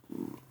or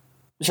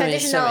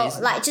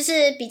traditional like 就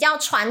是比较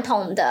传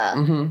统的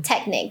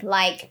technique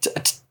like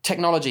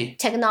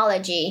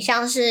technology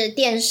像是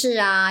电视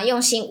啊，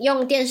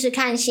用电视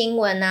看新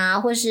闻啊，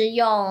或是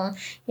用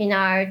you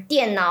know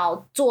电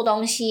脑做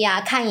东西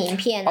啊，看影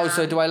片啊。Oh,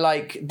 so do I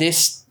like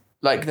this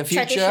like the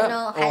future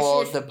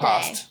or the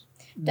past?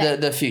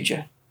 The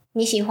future.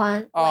 你喜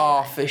欢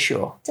Oh, for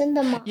sure. 真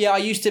的吗？ Yeah, I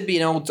used to be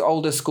an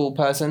older school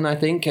person, I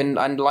think, and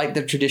like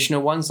the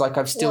traditional ones. Like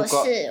I've still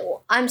got,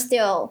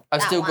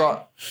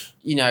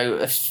 you know,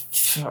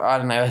 I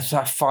don't know,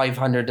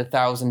 500,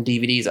 1,000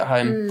 DVDs at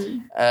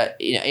home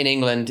in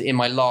England in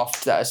my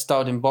loft that are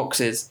stored in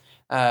boxes,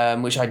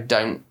 which I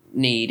don't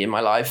need in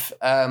my life.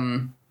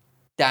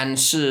 但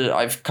是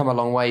I've come a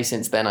long way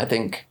since then, I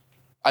think.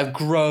 I've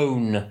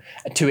grown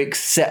to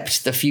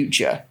accept the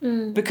future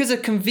because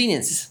of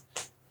convenience.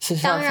 是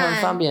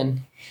很方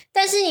便。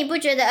但是你不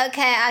觉得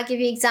Okay, I'll give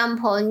you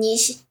example.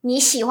 你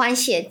喜欢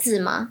写字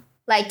吗？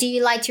 Like, do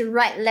you like to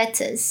write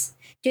letters?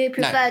 Do you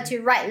prefer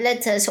to write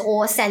letters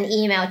or send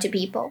email to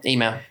people?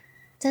 Email.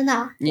 真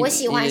的我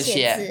喜欢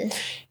写字。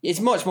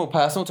It's much more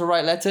personal to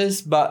write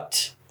letters,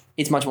 but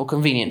it's much more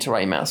convenient to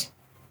write emails.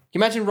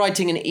 Can you imagine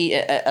writing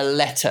a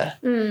letter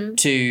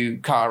to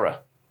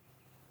Cara?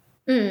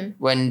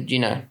 When, you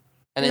know...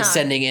 And then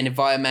sending it in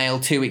via mail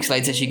 2 weeks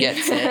later, she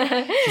gets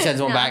it. She sends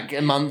one back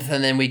a month,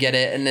 and then we get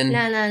it, and then...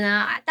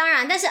 No. 当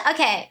然，但是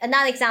okay,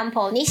 another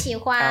example. 你喜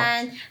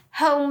欢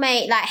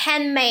homemade, like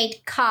handmade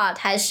card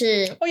还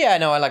是 Oh yeah,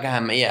 no, I like a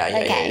handmade. Yeah.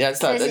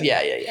 That's like,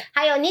 yeah.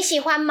 还有你喜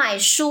欢买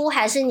书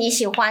还是你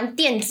喜欢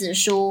电子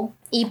书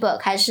ebook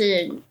还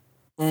是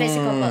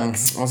physical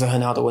books? 这是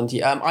很好的问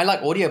题。I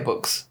like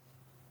audiobooks.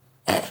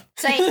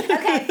 所以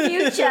okay,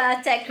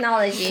 future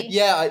technology.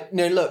 Yeah,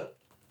 no, look.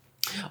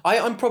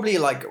 I'm probably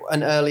like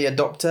an early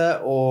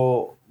adopter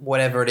or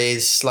whatever it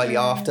is, slightly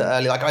after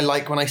early. Like I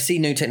like when I see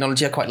new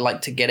technology, I quite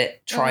like to get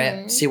it, try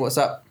it, see what's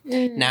up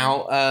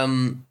now.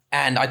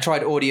 And I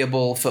tried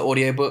Audible for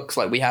audiobooks.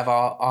 Like we have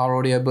our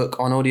audiobook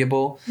on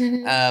Audible.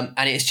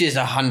 And it's just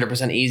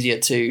 100% easier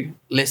to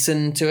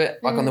listen to it,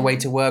 like on the way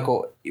to work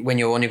or when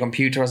you're on your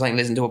computer or something,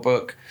 listen to a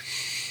book.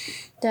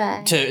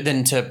 对。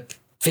Than to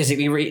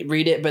physically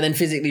read it. But then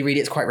physically read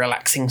it's quite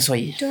relaxing. So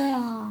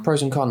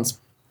pros and cons.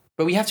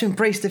 But we have to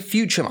embrace the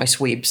future, my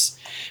sweeps.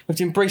 We have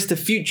to embrace the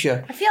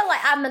future. I feel like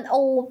I'm an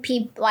old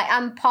people. Like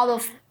I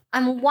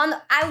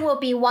will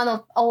be one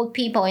of old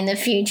people in the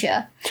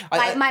future.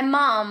 Like my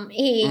mom,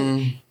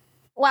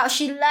 well,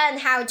 she learned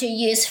how to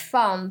use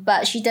phone,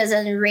 but she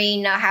doesn't really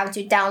know how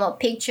to download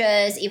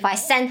pictures. If I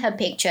send her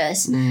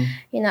pictures,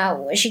 you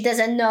know, she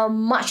doesn't know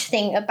much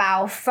thing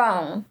about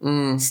phone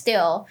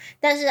still.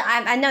 但是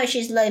I know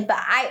she's learning, but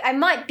I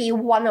might be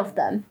one of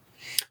them.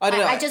 I don't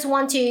know. I just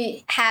want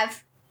to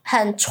have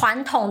很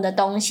传统的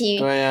东西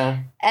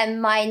and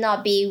might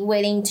not be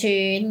willing to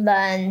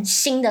learn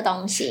新的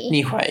东西。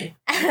你会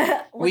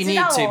We need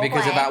to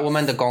because of that 我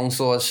们的工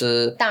作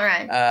是当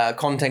然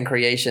content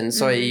creation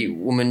所以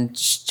我们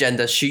真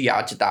的需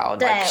要知道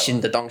like 新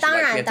的东西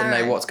like we have to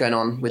know what's going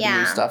on with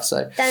new stuff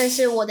so 但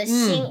是我的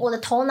心我的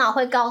头脑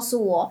会告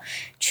诉我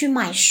去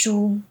买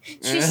书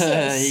去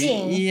写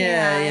信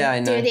yeah, I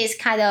know. do this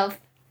kind of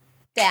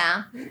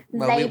yeah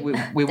well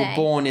we were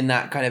born in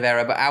that kind of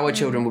era but our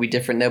children will be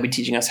different they'll be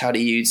teaching us how to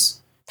use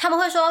他们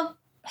会说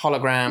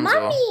holograms 妈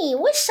咪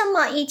为什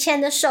么以前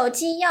的手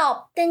机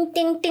要叮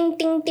叮叮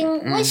叮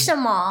叮为什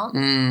么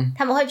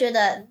他们会觉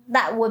得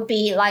that would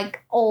be like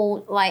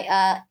old like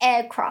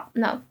aircraft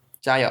no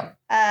加油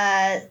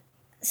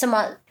什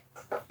么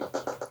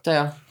加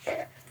油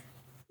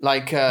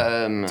like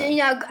you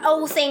know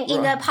old thing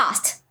in the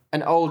past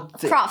an old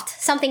craft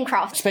something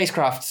craft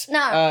spacecrafts no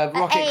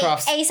rocket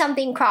crafts a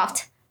something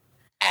craft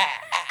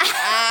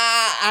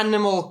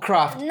animal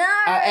craft no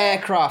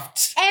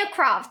aircraft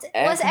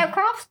what's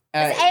aircraft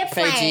it's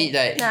airplane 飞机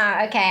对 no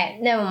okay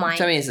never mind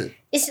什么意思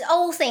it's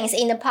old things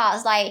in the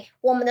past like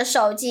我们的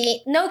手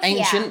机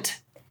Nokia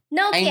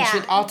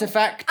ancient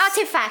artifact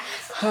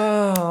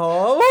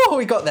oh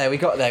we got there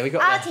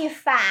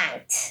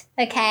artifact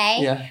okay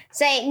yeah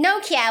so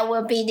Nokia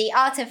will be the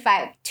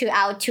artifact to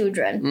our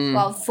children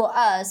well for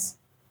us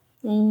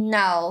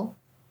no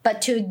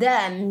but to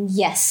them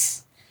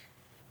yes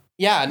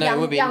yeah no it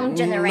would be young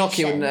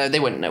generation Nokia they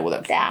wouldn't know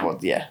what that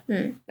was yeah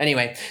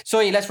anyway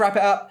sorry let's wrap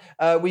it up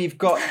we've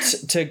got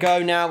to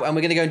go now and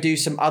we're going to go and do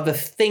some other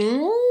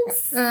things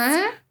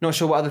not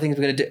sure what other things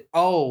we're going to do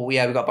oh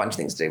yeah we've got a bunch of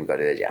things to do we've got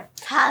to do yeah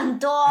很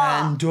多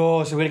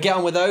so we're going to get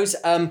on with those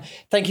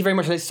thank you very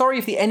much sorry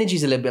if the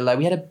energy's a little bit low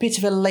we had a bit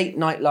of a late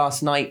night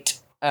last night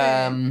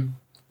and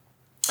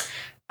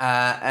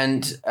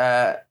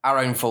our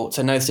own fault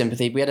so no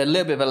sympathy we had a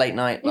little bit of a late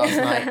night last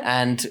night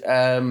and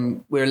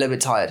we were a little bit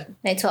tired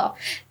没错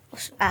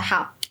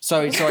好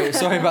sorry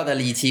about the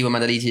力气我们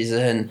的力气是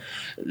很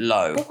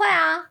low 不会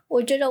啊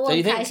我觉得我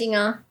很开心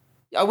啊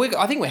I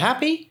think we're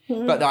happy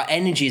but our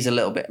energy is a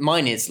little bit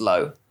mine is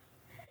low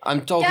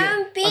I'm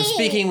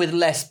speaking with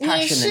less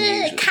passion than 你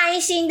usual 是开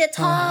心的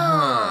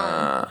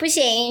tone 不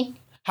行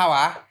好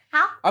啊好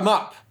I'm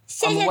up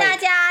谢谢大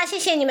家谢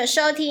谢你们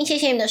收听谢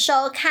谢你们的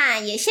收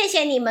看也谢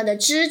谢你们的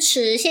支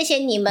持谢谢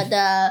你们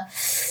的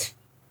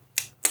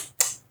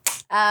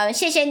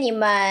谢谢你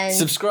们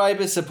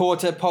subscribers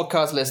supporter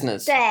podcast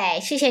listeners 对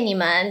谢谢你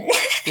们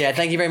yeah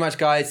thank you very much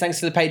guys thanks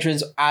to the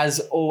patrons as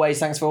always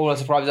thanks for all our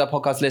subscribers our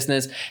podcast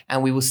listeners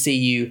and we will see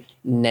you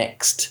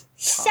next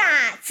下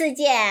次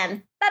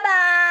见拜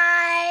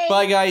拜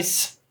bye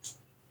guys